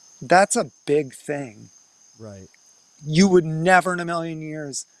 That's a big thing. Right. You would never in a million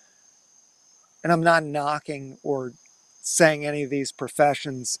years, and I'm not knocking or saying any of these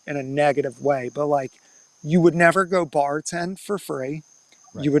professions in a negative way, but like, you would never go bartend for free.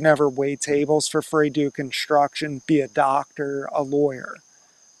 You Right. would never wait tables for free, do construction, be a doctor, a lawyer.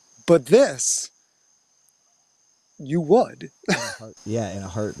 But this, you would. Yeah, in a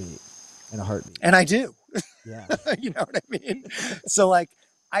heartbeat. In a heartbeat. And I do. Yeah. You know what I mean? So, like,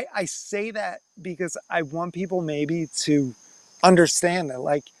 I say that because I want people maybe to understand that,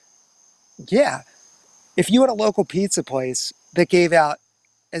 like, yeah, if you had a local pizza place that gave out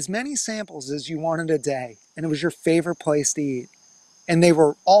as many samples as you wanted a day, and it was your favorite place to eat, and they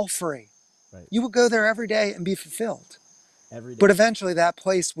were all free, Right. you would go there every day and be fulfilled. Every But day. eventually that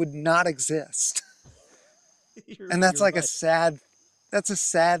place would not exist. And that's You're like right. that's a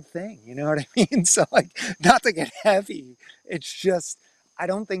sad thing. You know what I mean? So, like, not to get heavy, it's just, I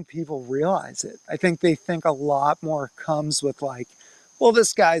don't think people realize it. I think they think a lot more comes with, like, well,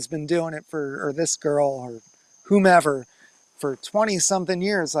 this guy's been doing it or this girl or whomever for 20 something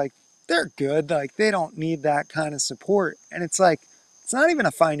years. Like, they're good. Like, they don't need that kind of support. And it's like, it's not even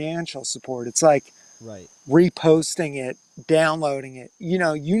a financial support. It's like Right. reposting it, downloading it, you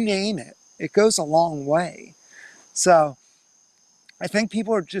name it. It goes a long way. So I think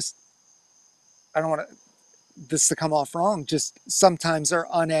people are just, I don't want this to come off wrong, just sometimes are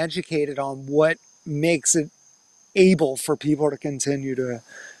uneducated on what makes it able for people to continue to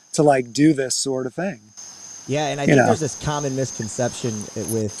like do this sort of thing. Yeah, and I You think know, there's this common misconception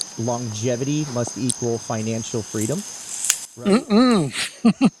with longevity must equal financial freedom, right?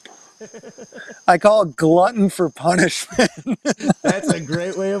 I call it glutton for punishment. That's a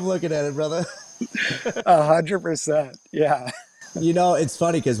great way of looking at it, brother. 100%. Yeah. It's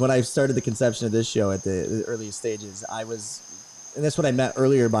funny because when I started the conception of this show at the earliest stages, I was, and that's what I meant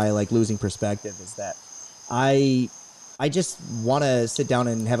earlier by like losing perspective, is that I I just want to sit down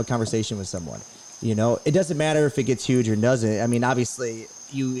and have a conversation with someone. It doesn't matter if it gets huge or doesn't. I mean, obviously,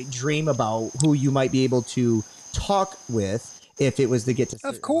 you dream about who you might be able to talk with if it was to get to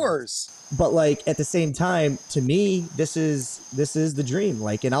Of certain levels. course. But like at the same time, to me, this is the dream.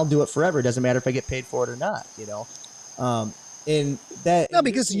 Like, and I'll do it forever. It doesn't matter if I get paid for it or not. Um, and that No,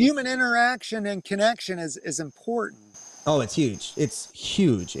 in your because case, human interaction and connection is important. oh, it's huge. It's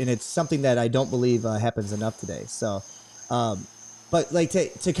huge, and it's something that I don't believe happens enough today. So, um, but like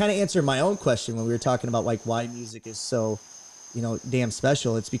to kind of answer my own question when we were talking about like why music is so, damn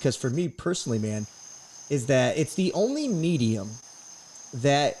special. It's because for me personally, man, is that it's the only medium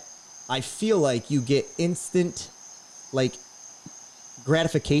that I feel like you get instant like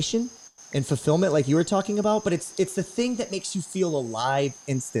gratification and fulfillment, like you were talking about. But it's the thing that makes you feel alive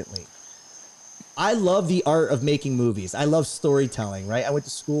instantly. I love the art of making movies. I love storytelling, right? I went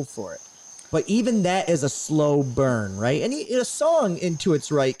to school for it. But even that is a slow burn, right? And a song into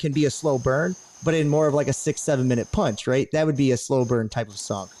its right can be a slow burn, but in more of like a 6-7 minute punch, right? That would be a slow burn type of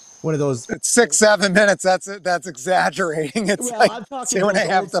song. One of those. It's 6-7 minutes. That's exaggerating. It's Well, like I'm talking two and those a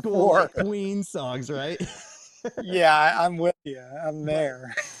half old to school four. like Queen songs, right? Yeah, I'm with you. I'm But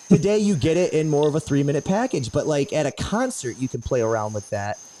there. today you get it in more of a 3-minute package, but like at a concert, you can play around with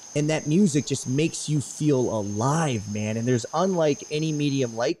that. And that music just makes you feel alive, man. And there's unlike any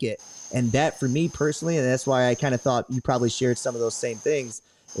medium like it. And that for me personally, and that's why I kind of thought you probably shared some of those same things,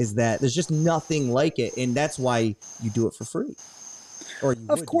 is that there's just nothing like it. And that's why you do it for free. Or you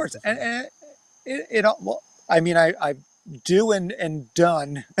Of would do it course, for and, free. and well, I mean, I do and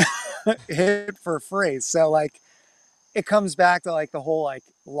done hit for free. So like, it comes back to like the whole like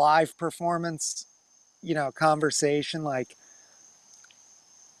live performance conversation, like,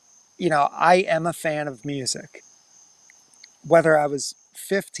 I am a fan of music. Whether I was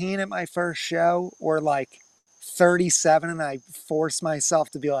 15 at my first show or like 37 and I force myself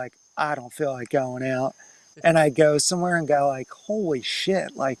to be like, I don't feel like going out. And I go somewhere and go like, holy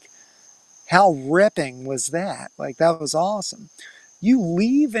shit, like how ripping was that? Like that was awesome. You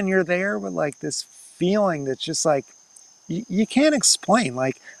leave and you're there with like this feeling that's just like you can't explain.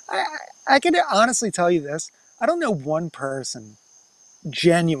 Like I, I can honestly tell you this. I don't know one person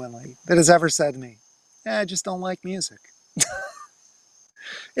genuinely that has ever said to me, I just don't like music.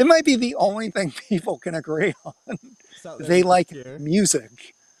 It might be the only thing people can agree on. So that They we can like share.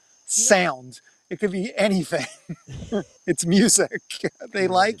 music, You know, sound. It could be anything. It's music. They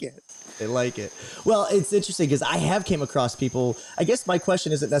you're right. like it. They like it. Well, it's interesting because I have came across people. I guess my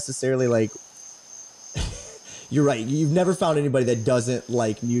question isn't necessarily like you're right. You've never found anybody that doesn't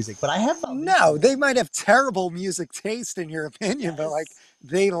like music, but I have found No, people. they might have terrible music taste in your opinion, but like Yes.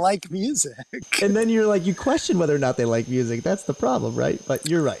 they like music. And then you're like, you question whether or not they like music. That's the problem, right? But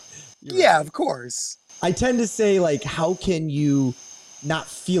you're right. You're right. Yeah, of course. I tend to say, like, how can you not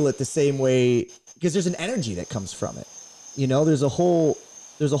feel it the same way? Because there's an energy that comes from it. You know, there's a whole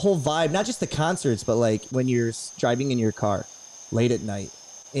vibe, not just the concerts, but like when you're driving in your car late at night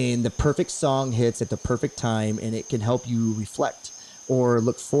and the perfect song hits at the perfect time and it can help you reflect or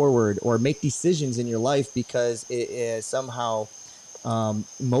look forward or make decisions in your life because it somehow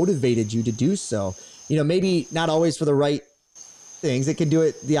motivated you to do so. You know, maybe not always for the right things. It can do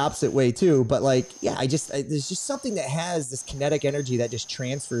it the opposite way too. But like, yeah, there's just something that has this kinetic energy that just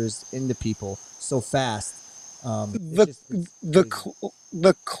transfers into people so fast. The It's the crazy.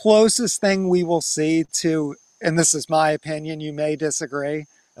 the closest thing we will see to, and this is my opinion, you may disagree,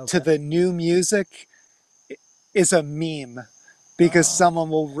 to Okay. the new music is a meme because Oh, someone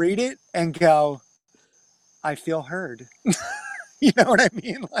will read it and go, I feel heard. You know what I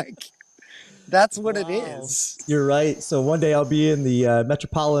mean? Like, that's what it wow. is. You're right. So one day I'll be in the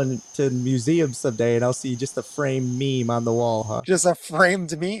Metropolitan Museum someday, and I'll see just a framed meme on the wall, huh? Just a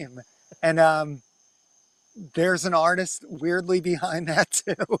framed meme. And there's an artist weirdly behind that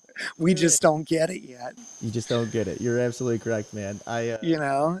too. We There just is. don't get it yet. You just don't get it. You're absolutely correct, man.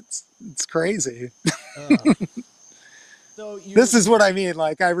 It's crazy. Uh, so This you're is what I mean.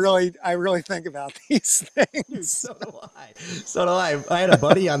 Like I really think about these Dude, things. so do I. So do I. I had a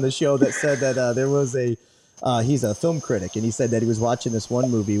buddy on the show that said that there was he's a film critic, and he said that he was watching this one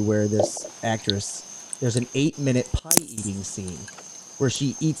movie where this actress, there's an 8-minute pie eating scene where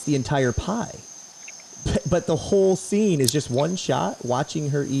she eats the entire pie. But the whole scene is just one shot watching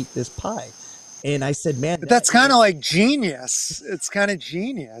her eat this pie. And I said, man, But that that's kind of is, like genius. It's kind of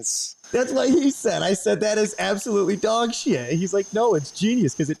genius. that's what he said. I said, that is absolutely dog shit. He's like, no, it's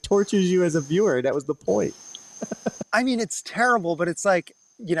genius because it tortures you as a viewer. That was the point. I mean, it's terrible, but it's like,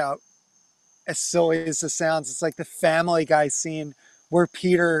 as silly as it sounds, it's like the Family Guy scene where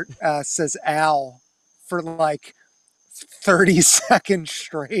Peter says "ow" for like 30 seconds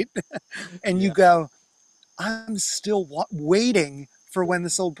straight, and you Yeah. go, "I'm still waiting for when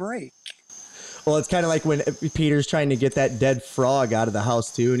this will break." Well, it's kind of like when Peter's trying to get that dead frog out of the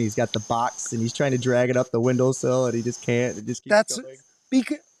house too, and he's got the box and he's trying to drag it up the windowsill, and he just can't. It just keeps That's going.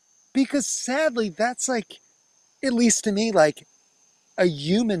 because sadly, that's like, at least to me, like a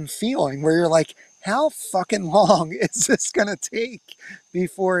human feeling where you're like, how fucking long is this gonna take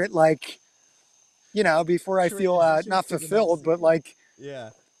before it like, before I feel Transitions not to the next fulfilled, but scene. like,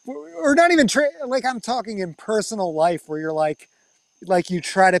 Yeah. or not even like I'm talking in personal life where you're like you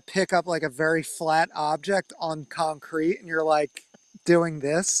try to pick up like a very flat object on concrete and you're like doing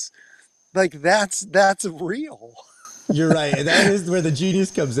this, like that's real. You're right. And that is where the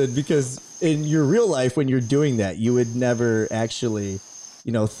genius comes in because in your real life, when you're doing that, you would never actually,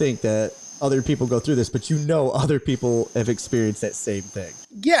 think that other people go through this, but other people have experienced that same thing.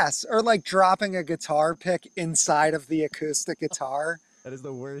 Yes, or like dropping a guitar pick inside of the acoustic guitar, That is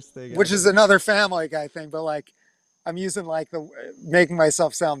the worst thing which is ever. another Family Guy thing, but like I'm using like the making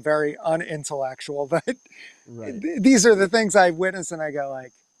myself sound very unintellectual, but Right. these are the things I witness and I go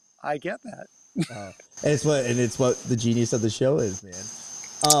like, I get that. Uh, and it's what the genius of the show is, man.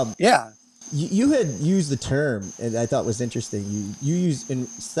 Um, Yeah. you had used the term, and I thought was interesting. You used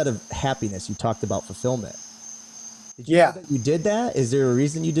instead of happiness, you talked about fulfillment. Did you know Yeah. that you did that? Is there a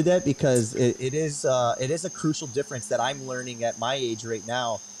reason you did that? Because it is a crucial difference that I'm learning at my age right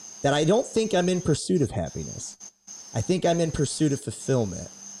now. That I don't think I'm in pursuit of happiness. I think I'm in pursuit of fulfillment.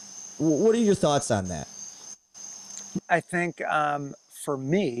 What are your thoughts on that? I think for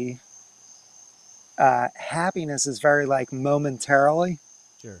me, happiness is very like momentarily.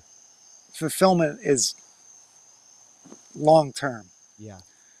 Sure. fulfillment is long term, Yeah.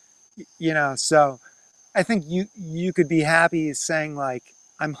 you know. So I think you could be happy saying like,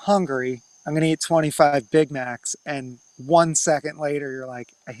 I'm hungry, I'm gonna eat 25 Big Macs, and 1 second later you're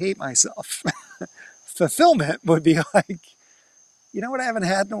like, I hate myself. Fulfillment would be like, you know what I haven't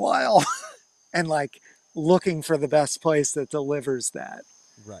had in a while? And like looking for the best place that delivers that.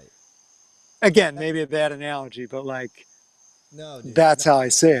 Right. Again, maybe a bad analogy, but like No, dude. that's how I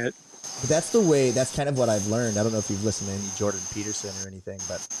see it. But that's the way. That's kind of what I've learned. I don't know if you've listened to any Jordan Peterson or anything,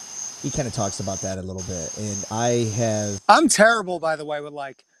 but he kind of talks about that a little bit. And I have. I'm terrible, by the way, with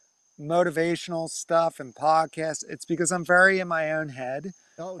like motivational stuff and podcasts. It's because I'm very in my own head,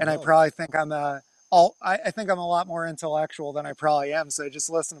 Oh and I no. probably think I think I'm a lot more intellectual than I probably am. So I just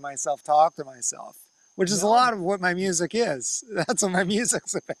listen to myself talk to myself, which is a No. lot of what my music is. That's what my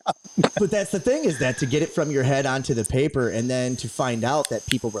music's about. But that's the thing, is that to get it from your head onto the paper and then to find out that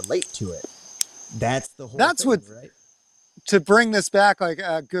people relate to it. That's the whole That's thing, what, right? to bring this back like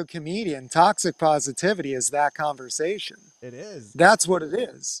a good comedian, toxic positivity is that conversation. It is. That's what it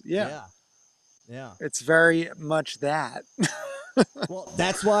is. Yeah. Yeah. Yeah. It's very much that. Well,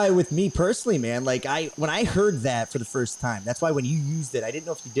 that's why with me personally, man, like when I heard that for the first time, that's why when you used it, I didn't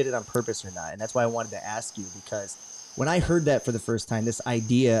know if you did it on purpose or not. And that's why I wanted to ask you, because when I heard that for the first time, this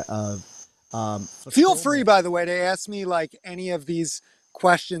idea of Feel free, by the way, to ask me like any of these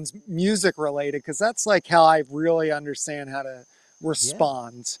questions music related, because that's like how I really understand how to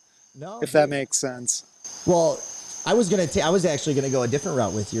respond, if that makes sense. Well, I was actually gonna go a different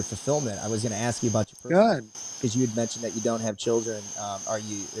route with your fulfillment. I was gonna ask you about your personal, Good. because you had mentioned that you don't have children. Are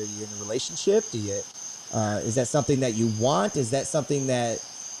you in a relationship? Do you is that something that you want? Is that something that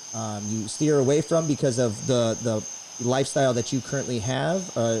you steer away from because of the lifestyle that you currently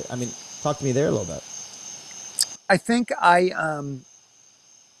have? I mean, talk to me there a little bit. I think I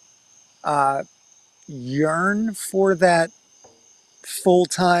yearn for that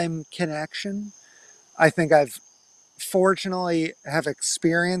full-time connection. I think I've fortunately have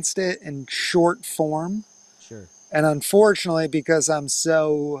experienced it in short form. Sure. And unfortunately, because I'm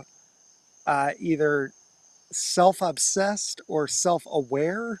so either self-obsessed or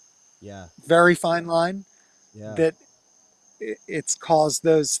self-aware, Yeah. very fine line, Yeah. that it's caused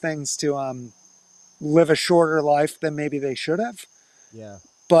those things to live a shorter life than maybe they should have. Yeah.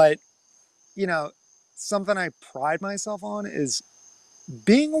 But, you know, something I pride myself on is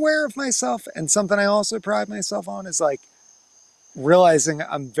being aware of myself. And something I also pride myself on is like realizing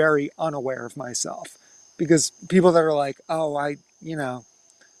I'm very unaware of myself. Because people that are like, oh,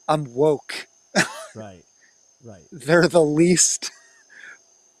 I'm woke. Right. Right. They're the least,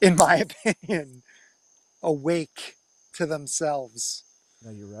 in my opinion, awake to themselves.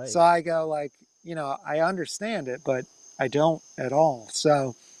 No, you're right. So I go like, I understand it, but I don't at all.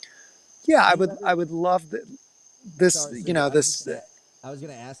 So yeah, I would love this, Sorry, this. I was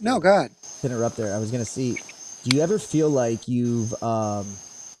gonna ask. No, go ahead. To interrupt there. I was gonna see. Do you ever feel like you've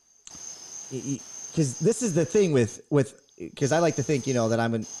because this is the thing with because I like to think that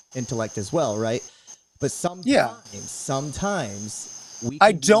I'm an intellect as well, right? But sometimes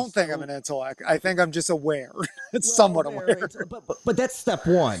I don't think I'm an intellect. I think I'm just aware. It's somewhat aware. But that's step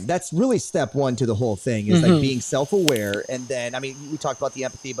one. That's really step one to the whole thing, is like being self-aware. And then, I mean, we talked about the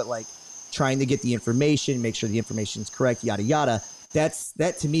empathy, but like trying to get the information, make sure the information is correct, yada, yada. That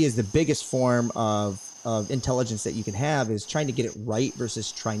to me is the biggest form of intelligence that you can have, is trying to get it right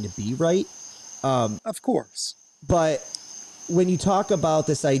versus trying to be right. Of course. But when you talk about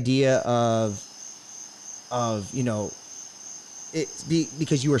this idea of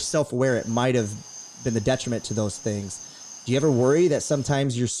because you were self-aware, it might have been the detriment to those things. Do you ever worry that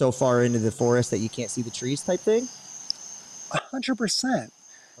sometimes you're so far into the forest that you can't see the trees type thing? 100%.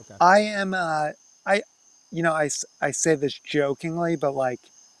 Okay. I am, I say this jokingly, but like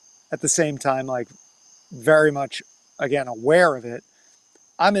at the same time, like very much, again, aware of it.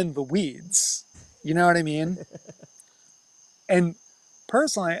 I'm in the weeds. You know what I mean? And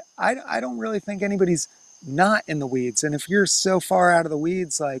personally, I don't really think anybody's not in the weeds. And if you're so far out of the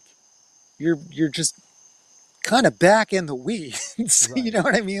weeds, like you're just kind of back in the weeds. Right. You know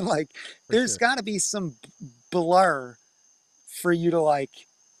what I mean? Like there's got to be some blur for you to like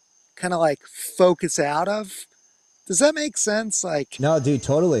kind of like focus out of. Does that make sense? Like, no, dude,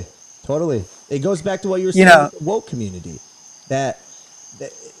 totally. It goes back to what you were saying with the woke community. That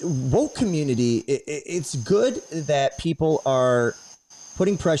woke community, it's good that people are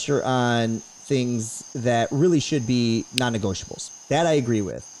putting pressure on things that really should be non-negotiables. That I agree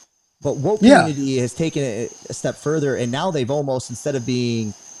with. But woke community has taken it a step further, and now they've almost, instead of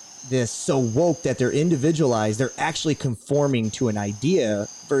being this so woke that they're individualized, they're actually conforming to an idea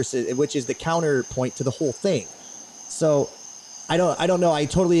versus which is the counterpoint to the whole thing. So I don't know. I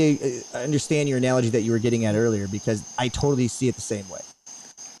totally understand your analogy that you were getting at earlier because I totally see it the same way.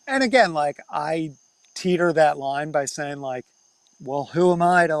 And again, like I teeter that line by saying like, well, who am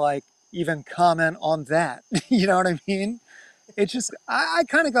I to like even comment on that? You know what I mean? It's just, I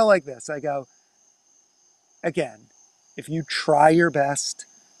kind of go like this. I go, again, if you try your best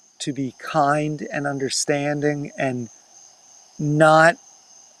to be kind and understanding and not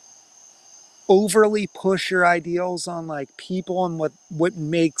overly push your ideals on like people and what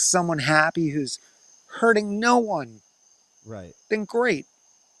makes someone happy who's hurting no one, Right. then great.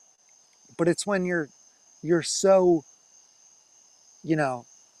 But it's when you're so, you know,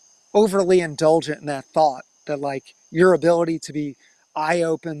 overly indulgent in that thought that like your ability to be eye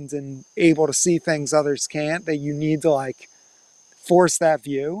opened and able to see things others can't, that you need to like force that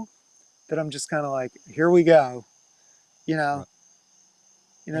view, that I'm just kind of like, here we go, you know,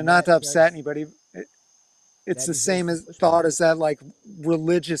 Right. And not to that upset does anybody. It's that the deserves same some as thought as pushback. that like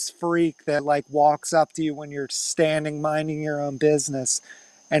religious freak that like walks up to you when you're standing minding your own business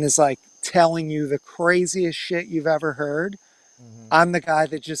and is like telling you the craziest shit you've ever heard. Hmm. I'm the guy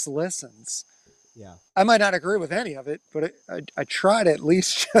that just listens. Yeah. I might not agree with any of it, but I try to at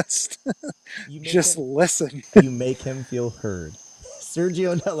least just You make just him listen. you make him feel heard.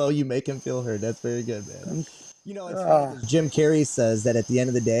 Sergio Nello, you make him feel heard. That's very good, man. You know, it's funny Uh, because Jim Carrey says that at the end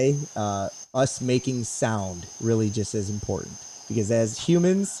of the day, us making sound really just as important. Because as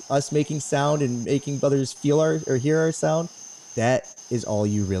humans, us making sound and making others feel our or hear our sound, that is all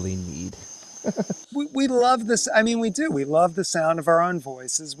you really need. we love this. I mean, we do. We love the sound of our own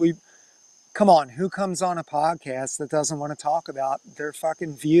voices. We come on, who comes on a podcast that doesn't want to talk about their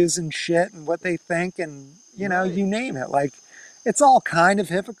fucking views and shit and what they think and Right. you name it. Like it's all kind of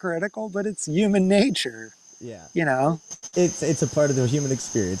hypocritical, but it's human nature, Yeah. you know. It's a part of the human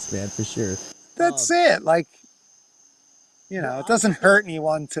experience, man, for sure. That's it. Like, Well, it I was doesn't just gonna hurt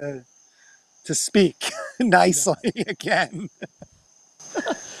anyone to speak no. nicely again.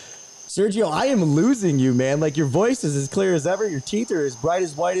 Sergio, I am losing you, man. Like your voice is as clear as ever. Your teeth are as bright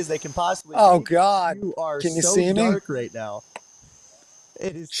as white as they can possibly Oh be. god. You are Can you so see me? dark right now.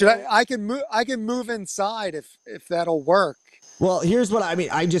 It is Should so. I can move inside if that'll work. Well, here's what I mean.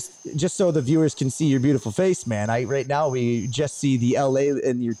 I just so the viewers can see your beautiful face, man. I right now we just see the LA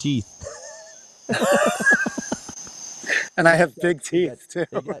in your teeth. And I have big They got teeth too.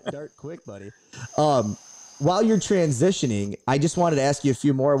 they got dark quick, buddy. Um, while you're transitioning, I just wanted to ask you a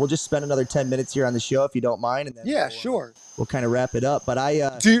few more. We'll just spend another 10 minutes here on the show if you don't mind, and then Yeah, we'll sure. we'll kind of wrap it up. But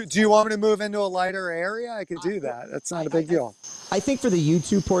Do you want me to move into a lighter area? I could do that. That's not a big I deal. I think for the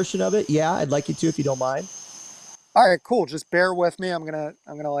YouTube portion of it, yeah, I'd like you to if you don't mind. All right, cool. Just bear with me. I'm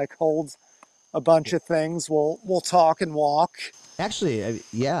gonna like hold a bunch of things. We'll talk and walk. Actually,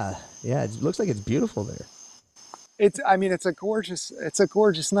 yeah, yeah, it looks like it's beautiful there. It's I mean it's a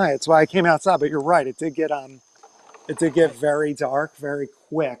gorgeous night. That's why I came outside. But you're right. It did get I very dark very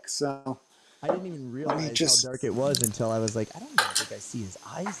quick. So I didn't even let me realize how just dark it was until I was like, I don't even think I see his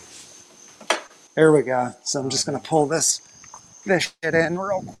eyes. there we go. So I'm Oh just gonna man, pull this shit in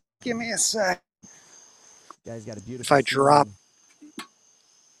real quick. Give me a sec. guy's got a If beautiful I drop, ceiling.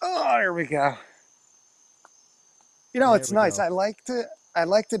 oh, there we go. There It's we nice. go. I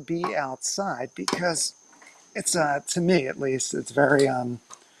like to be outside because it's to me at least it's very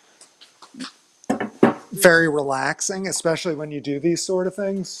very relaxing, especially when you do these sort of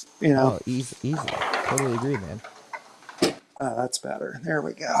things. Oh, easily, totally agree, man. Oh, that's better. There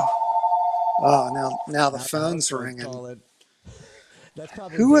we go. Oh, now the Now the house phone's phone's ringing. calling. That's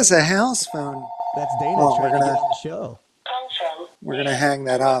probably Who was a Dana. house phone? That's Dana Oh, trying to get on the show. we're gonna hang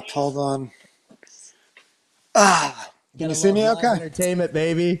that up. Hold on. Ah, can you Gotta see love me? live Okay. entertainment,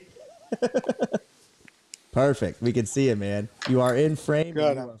 baby. Perfect. We can see it, man. You are in frame,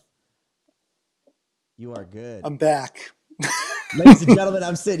 and Good. you are good. I'm back. Ladies and gentlemen,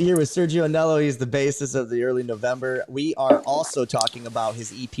 I'm sitting here with Sergio Nello. He's the bassist of the Early November. We are also talking about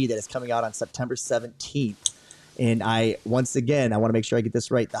his EP that is coming out on September 17th. And once again, I want to make sure I get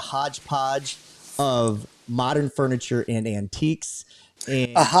this right. The hodgepodge of modern furniture and antiques.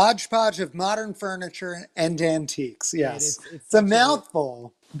 A And, hodgepodge of modern furniture and antiques. and Yes, it's it's a such a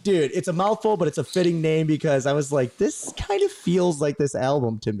mouthful. dude, it's a mouthful, but it's a fitting name because I was like, this kind of feels like this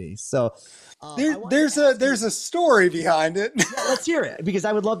album to me. So I wanted to ask you. There's a story behind it. Yeah, let's hear it because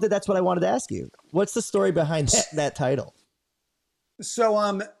I would love that. That's what I wanted to ask you. What's the story behind that title? So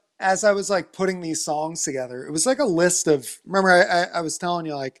as I was like putting these songs together, it was like a list of remember I was telling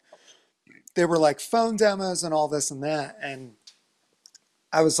you like they were like phone demos and all this and that. And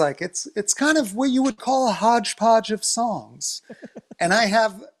I was like, it's kind of what you would call a hodgepodge of songs. And I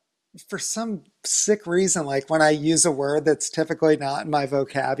have, for some sick reason, like when I use a word that's typically not in my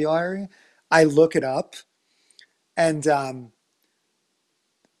vocabulary, I look it up and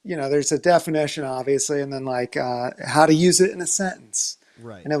there's a definition obviously, and then like how to use it in a sentence.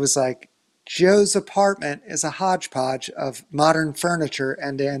 Right. And it was like, Joe's apartment is a hodgepodge of modern furniture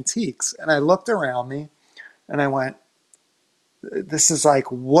and antiques. And I looked around me and I went, this is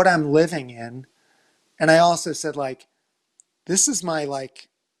like what I'm living in. And I also said like, this is my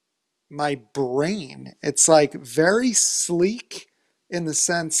brain. It's like very sleek in the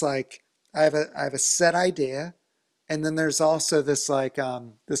sense like I have a set idea, and then there's also this like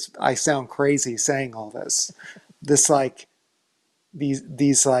this, I sound crazy saying all this. This like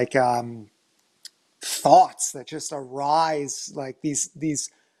these like thoughts that just arise, like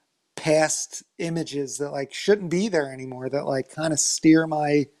these past images that like shouldn't be there anymore, that like kind of steer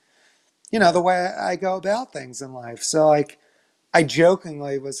my, Yeah. the way I go about things in life. So like I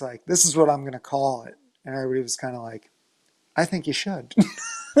jokingly was like, this is what I'm going to call it. And everybody was kind of like, I think you should.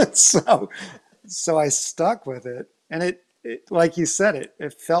 so, so I stuck with it. And it like you said,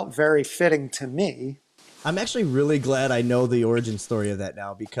 it felt very fitting to me. I'm actually really glad I know the origin story of that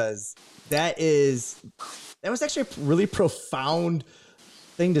now, because that was actually a really profound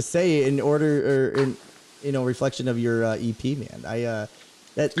thing to say in order, or in, reflection of your EP, man.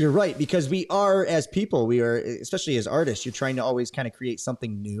 That you're right, because we are, as people, we are, especially as artists, you're trying to always kind of create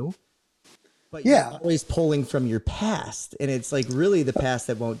something new, but you're Yeah, always pulling from your past, and it's like really the past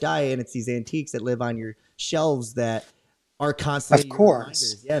that won't die, and it's these antiques that live on your shelves that are of constantly your course.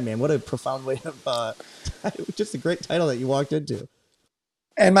 reminders. Yeah, man, what a profound way of just a great title that you walked into.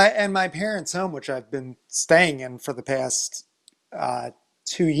 And my parents' home, which I've been staying in for the past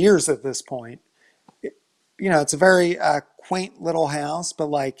 2 years at this point, it's a very quaint little house, but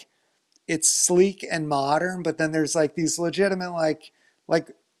like it's sleek and modern, but then there's like these legitimate like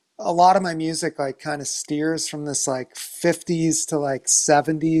a lot of my music like kind of steers from this like 50s to like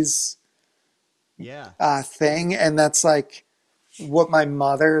 70s Yeah. thing, and that's like what my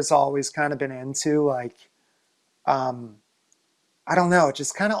mother's always kind of been into. Like um I don't know, it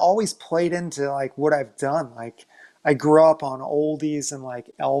just kind of always played into like what I've done. Like I grew up on oldies and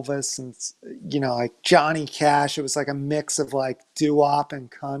like Elvis and like Johnny Cash. It was like a mix of like doo-wop and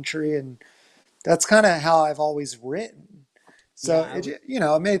country, and that's kind of how I've always written. So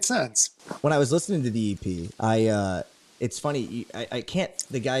Yeah, it made sense. when I was listening to the EP, it's funny. I can't.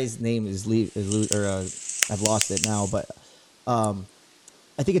 The guy's name or I've lost it now, but um,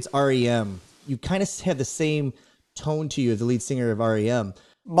 I think it's REM. You kind of have the same tone to you, the lead singer of REM.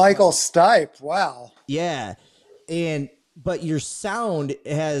 Michael Stipe, wow. Yeah, and but your sound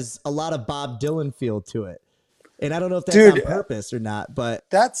has a lot of Bob Dylan feel to it, and I don't know if that's on Dude, purpose or not, but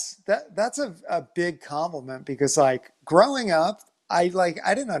that's a big compliment, because like growing up, I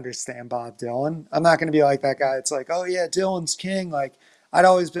didn't understand Bob Dylan. I'm not gonna be like that guy. It's like, oh yeah, Dylan's king. Like I'd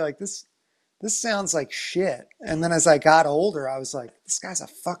always be like, this sounds like shit. And then as I got older, I was like, this guy's a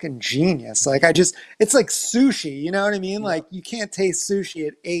fucking genius. Like it's like sushi, you know what I mean? yep, Like you can't taste sushi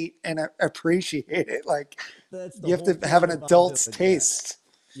at 8 and appreciate it. Like that's the you have whole to have point an of Bob adult's Dylan. Yeah, taste,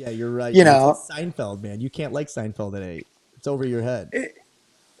 yeah, you're right, you man. It's like know? Seinfeld, man. You can't like Seinfeld at 8. It's over your head.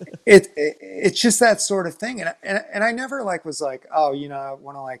 It's just that sort of thing. And I never like was like, oh, I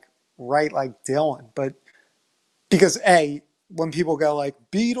want to like write like Dylan. But because when people go like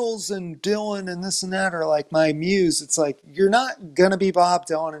Beatles and Dylan and this and that are like my muse, it's like you're not gonna be Bob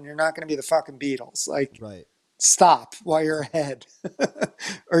Dylan and you're not gonna be the fucking Beatles. Like Right, stop while you're ahead.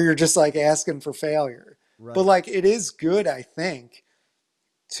 Or you're just like asking for failure. But right. like it is good, I think,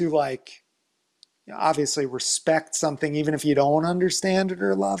 to like obviously respect something even if you don't understand it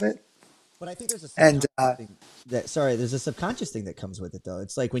or love it. But I think there's a And subconscious thing there's a subconscious thing that comes with it, though.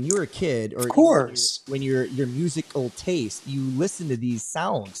 It's like when you were a kid, of or even course. when you're your musical taste, you listen to these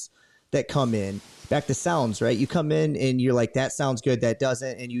sounds that come in. Back to sounds, right? You come in and you're like, that sounds good, that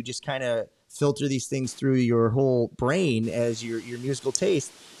doesn't, and you just kind of filter these things through your whole brain as your musical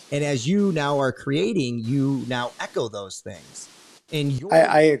taste. And as you now are creating, you now echo those things. And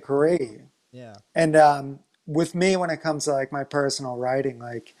I agree. yeah, And with me, when it comes to like my personal writing,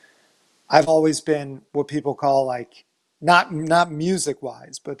 like I've always been what people call like not music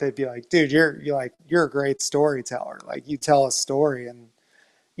wise, but they'd be like, dude, you're a great storyteller. Like you tell a story, and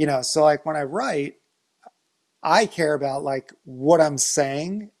so like when I write, I care about like what I'm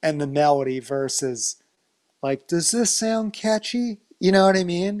saying and the melody versus like, does this sound catchy? You know what I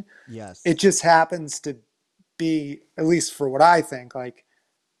mean? It yes, just happens to be, at least for what I think, like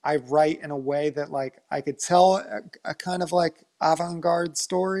I write in a way that like I could tell a kind of like avant-garde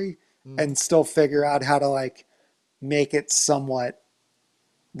story Mm. and still figure out how to like make it somewhat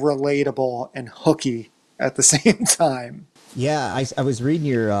relatable and hooky at the same time. Yeah, I was reading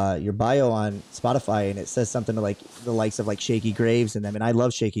your bio on Spotify, and it says something to like the likes of like Shaky Graves and them, and I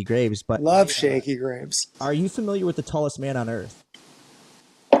love Shaky Graves, but Love Shaky Graves. are you familiar with the Tallest Man on Earth?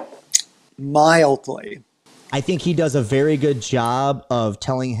 Mildly. I think he does a very good job of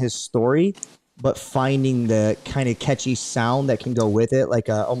telling his story, but finding the kind of catchy sound that can go with it, like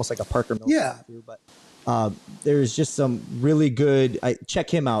almost like a Parker Mills Yeah. song too. But there's just some really good. Check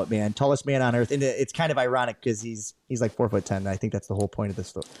him out, man. Tallest Man on Earth, and it's kind of ironic because he's like 4'10". I think that's the whole point of this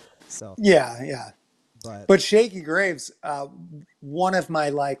story. So, Yeah, yeah. but But Shaky Graves, one of my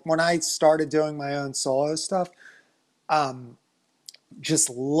like when I started doing my own solo stuff, um, just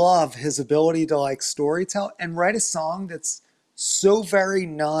love his ability to like storytell and write a song that's so very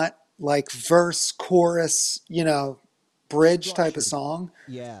not like verse, chorus, bridge type of structured, song,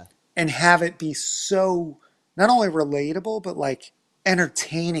 yeah, and have it be so not only relatable but like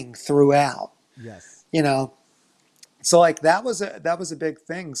entertaining throughout, yes, you know. So like that was a big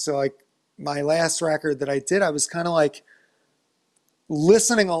thing. So like my last record that I did, I was kind of like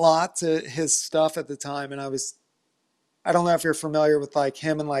listening a lot to his stuff at the time, and I don't know if you're familiar with like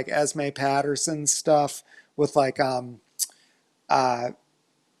him and like Esme Patterson's stuff with like uh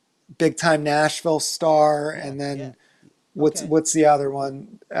Big Time Nashville Star, yeah, and yeah. then what's Okay, what's the other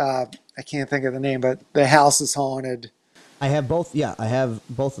one? I can't think of the name, but The House is Haunted. I have both. Yeah, I have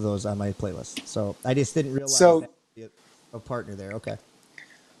both of those on my playlist. So I just didn't realize that So a partner there. Okay,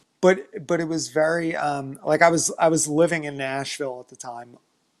 but it was very like I was living in Nashville at the time.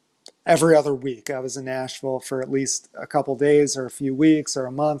 Every other week I was in Nashville for at least a couple days or a few weeks or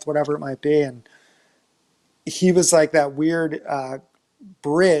a month, whatever it might be. And he was like that weird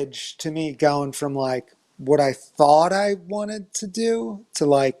bridge to me going from like what I thought I wanted to do to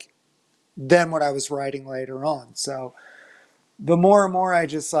like then what I was writing later on. So the more and more I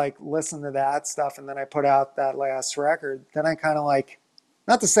just like listened to that stuff, and then I put out that last record, then I kind of like,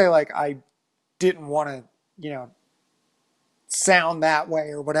 not to say like I didn't want to, sound that way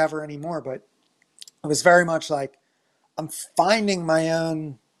or whatever anymore, but it was very much like I'm finding my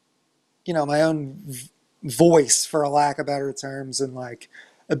own voice, for a lack of better terms, and like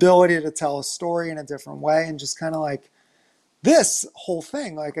ability to tell a story in a different way, and just kind of like this whole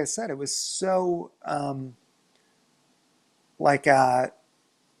thing, like I said, it was so like out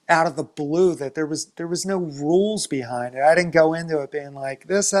of the blue that there was no rules behind it. I didn't go into it being like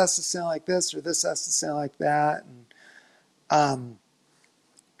this has to sound like this or this has to sound like that, and um,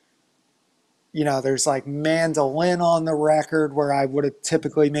 there's like mandolin on the record where I would have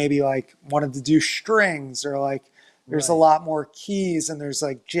typically maybe like wanted to do strings, or like there's a right. lot more keys and there's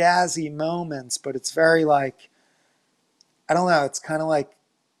like jazzy moments, but it's very like, I don't know, it's kind of like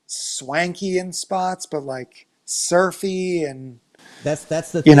swanky in spots, but like surfy and, That's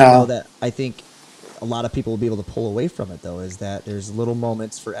the you thing though know, that I think a lot of people will be able to pull away from it though is that there's little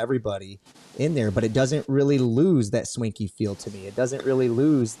moments for everybody in there, but it doesn't really lose that swanky feel to me. It doesn't really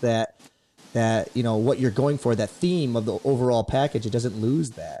lose that what you're going for, that theme of the overall package. It doesn't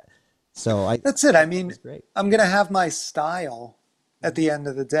lose that. So I that's it. I think mean, it's great. I'm going to have my style at Mhm. the end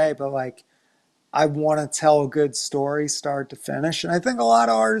of the day, but like I want to tell a good story start to finish. And I think a lot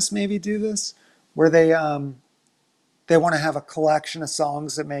of artists maybe do this where they want to have a collection of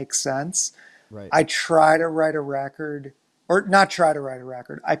songs that make sense. Right. I try to write a record, or not try to write a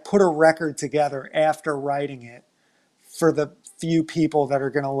record. I put a record together after writing it for the few people that are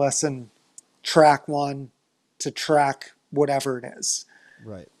going to listen track one to track whatever it is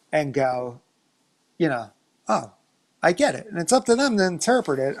Right. and go, you know, oh, I get it. And it's up to them to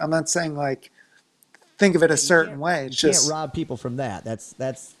interpret it. I'm not saying like think of it a Yeah, certain way. you It's can't just rob people from that. That's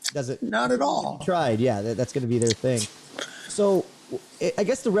does it not at even if you all. tried, yeah, that's going to be their thing. So I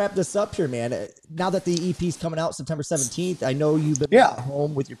guess to wrap this up here, man, now that the EP is coming out September 17th, I know you've been living at Yeah.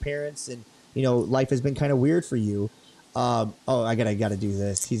 home with your parents and, life has been kind of weird for you. Oh, I gotta do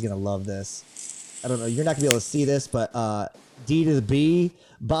this. He's going to love this. I don't know. You're not gonna be able to see this, but D to the B,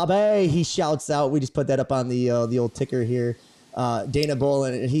 Bobby, he shouts out. We just put that up on the old ticker here. Dana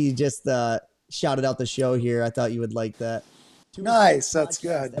Bolin, he just shouted out the show here. I thought you would like that. Two Mistakes Nice. That's podcast.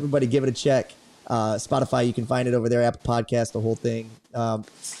 good. Everybody, give it a check. Spotify, you can find it over there. Apple Podcast, the whole thing.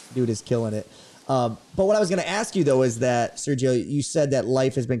 Dude is killing it. But what I was going to ask you though is that Sergio, you said that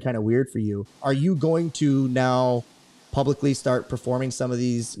life has been kind of weird for you. Are you going to now publicly start performing some of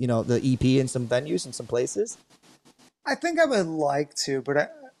these, the EP in some venues and some places? I think I would like to,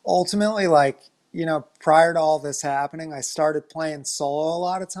 but ultimately, like, prior to all this happening, I started playing solo a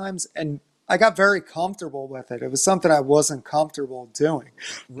lot of times. And I got very comfortable with it. It was something I wasn't comfortable doing.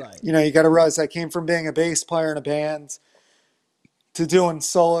 Right. You know, you got to realize I came from being a bass player in a band to doing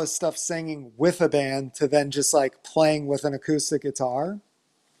solo stuff, singing with a band, to then just like playing with an acoustic guitar.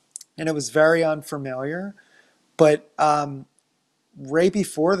 And it was very unfamiliar. But right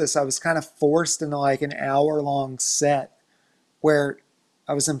before this, I was kind of forced into like an hour long set where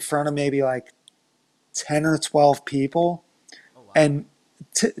I was in front of maybe like 10 or 12 people. Oh wow. And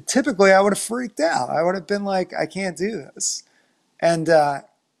typically I would have freaked out. I would have been like, I can't do this. And I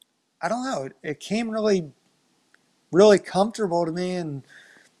don't know, it came really, really comfortable to me. And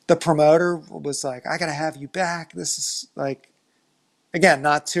the promoter was like, I got to have you back. This is like, again,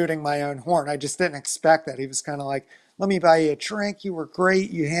 not tooting my own horn. I just didn't expect that. He was kind of like, let me buy you a drink. You were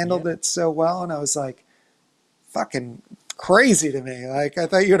great. You handled Yep. it so well. And I was like, fucking crazy to me. Like, I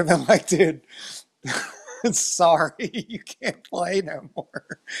thought you would have been like, dude, sorry, you can't play no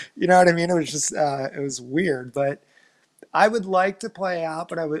more. You know what I mean? It was just, it was weird. But I would like to play out,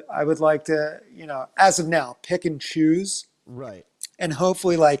 but I would like to, you know, as of now, pick and choose Right. and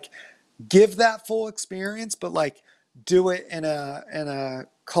hopefully like give that full experience, but like do it in a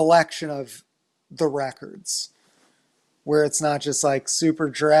collection of the records where it's not just like super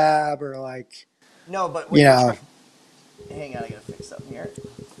drab or like, No, but what you you're know, trying. Hang on, I gotta fix something here.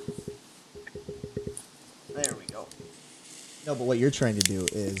 There we go. No, but what you're trying to do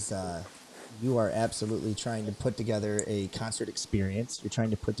is you are absolutely trying to put together a concert experience. You're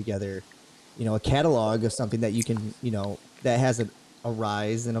trying to put together, a catalog of something that you can, that has a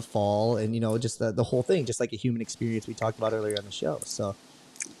rise and a fall and, just the whole thing, just like a human experience we talked about earlier on the show. So,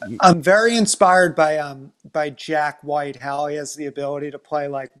 you, I'm very inspired by Jack White, how he has the ability to play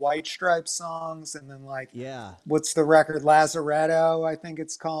like White Stripes songs and then like yeah, what's the record Lazaretto, I think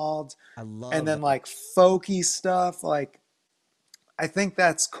it's called, I and love then that. like folky stuff. Like I think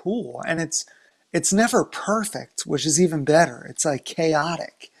that's cool, and it's never perfect, which is even better. It's like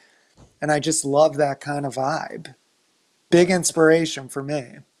chaotic, and I just love that kind of vibe. Well, Big inspiration for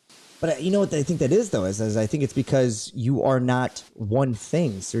me. but you know what I think that is though is I think it's because you are not one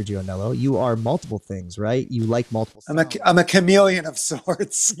thing, Sergio Nello. You are multiple things, right? You like multiple I'm sounds. a chameleon of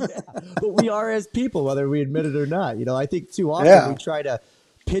sorts. Yeah, but we are as people, whether we admit it or not. I think too often we Yeah. try to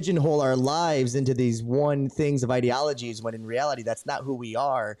pigeonhole our lives into these one things of ideologies when in reality that's not who we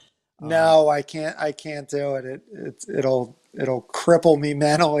are. Um, No, I can't. I can't do it. It'll cripple me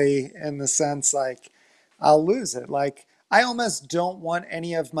mentally in the sense like I'll lose it. Like I almost don't want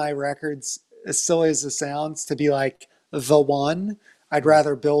any of my records, as silly as it sounds, to be like the one. I'd right.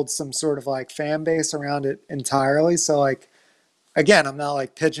 rather build some sort of like fan base around it entirely. So like again, I'm not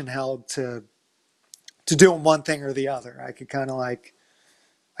like pigeonholed to doing one thing or the other. I could kind of like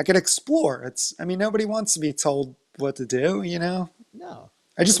I could explore. It's I mean nobody wants to be told what to do, you know? No.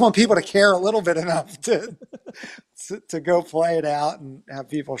 I just And want people to care a little bit enough to go play it out and have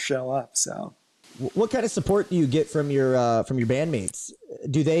people show up. So what kind of support do you get from your bandmates?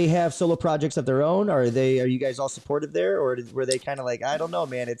 Do they have solo projects of their own? Are you guys all supportive there, or were they kind of like, I don't know,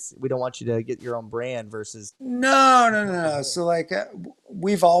 man, it's we don't want you to get your own brand versus no, no, no, no. So like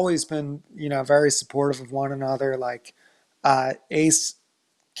we've always been, you know, very supportive of one another. Like Ace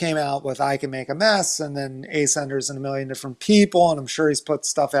came out with I Can Make a Mess, and then Ace Enders and a million different people, and I'm sure he's put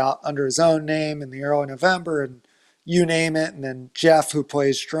stuff out under his own name in the early November and you name it. And then Jeff, who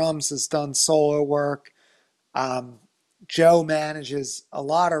plays drums, has done solo work. Um, Joe manages a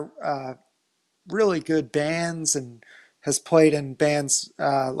lot of really good bands and has played in bands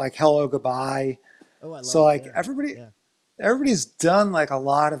like Hello Goodbye. oh, I So love like them. Yeah. everybody's done like a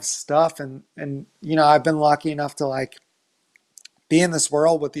lot of stuff, and you know I've been lucky enough to like be in this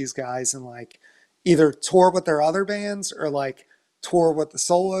world with these guys and like either tour with their other bands or like tour with the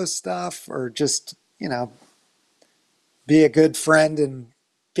solo stuff or just you know be a good friend and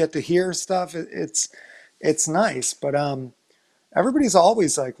get to hear stuff. It's nice, but everybody's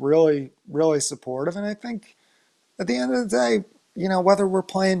always like really really supportive, and I think at the end of the day, you know, whether we're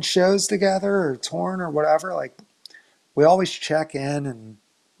playing shows together or touring or whatever, like we always check in and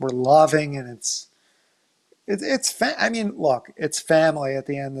we're loving, and I mean, look, it's family at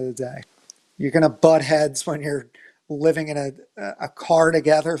the end of the day. You're gonna butt heads when you're living in a car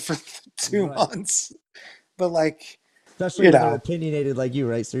together for two Right. months, but like Especially you when they're know, opinionated like you,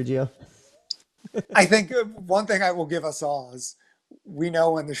 right, Sergio? I think one thing I will give us all is we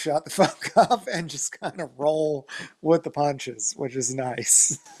know when to shut the fuck up and just kind of roll with the punches, which is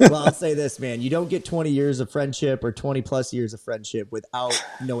nice. Well, I'll say this, man. You don't get 20 years of friendship or 20 plus years of friendship without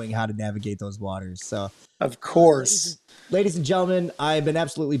knowing how to navigate those waters. So, Of uh, ladies, and, course. ladies and gentlemen, I've been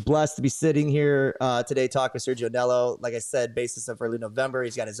absolutely blessed to be sitting here today talking with Sergio Nello. Like I said, basis of early November.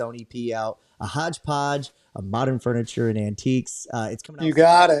 He's got his own EP out, a hodgepodge of modern furniture and antiques. It's coming You out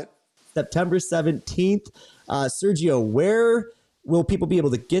got it. September 17th. Sergio, where will people be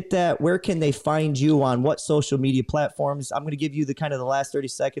able to get that? Where can they find you on what social media platforms? I'm going to give you the kind of the last 30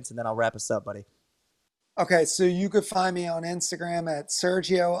 seconds and then I'll wrap us up, buddy. Okay, so you could find me on Instagram at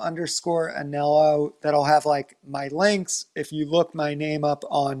Sergio_Anello. That'll have like my links. If you look my name up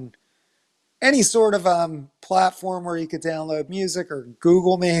on any sort of platform where you could download music or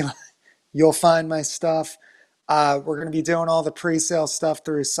Google me, you'll find my stuff. We're going to be doing all the pre-sale stuff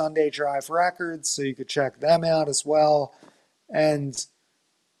through Sunday Drive Records, so you could check them out as well. And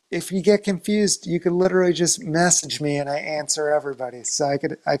if you get confused, you could literally just message me and I answer everybody. So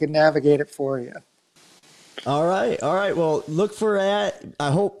I could navigate it for you. All right. All right. Well, look for that.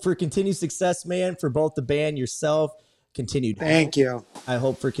 I hope for continued success, man, for both the band, yourself, continued health. Thank you. I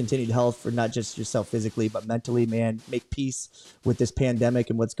hope for continued health for not just yourself physically, but mentally, man. Make peace with this pandemic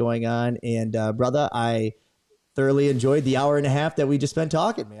and what's going on. And, brother, I thoroughly enjoyed the hour and a half that we just spent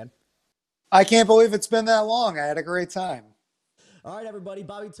talking, man. I can't believe it's been that long. I had a great time. All right, everybody.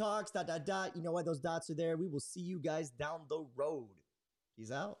 Bobby Talks, ... You know why those dots are there. We will see you guys down the road.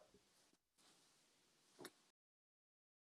 Peace out.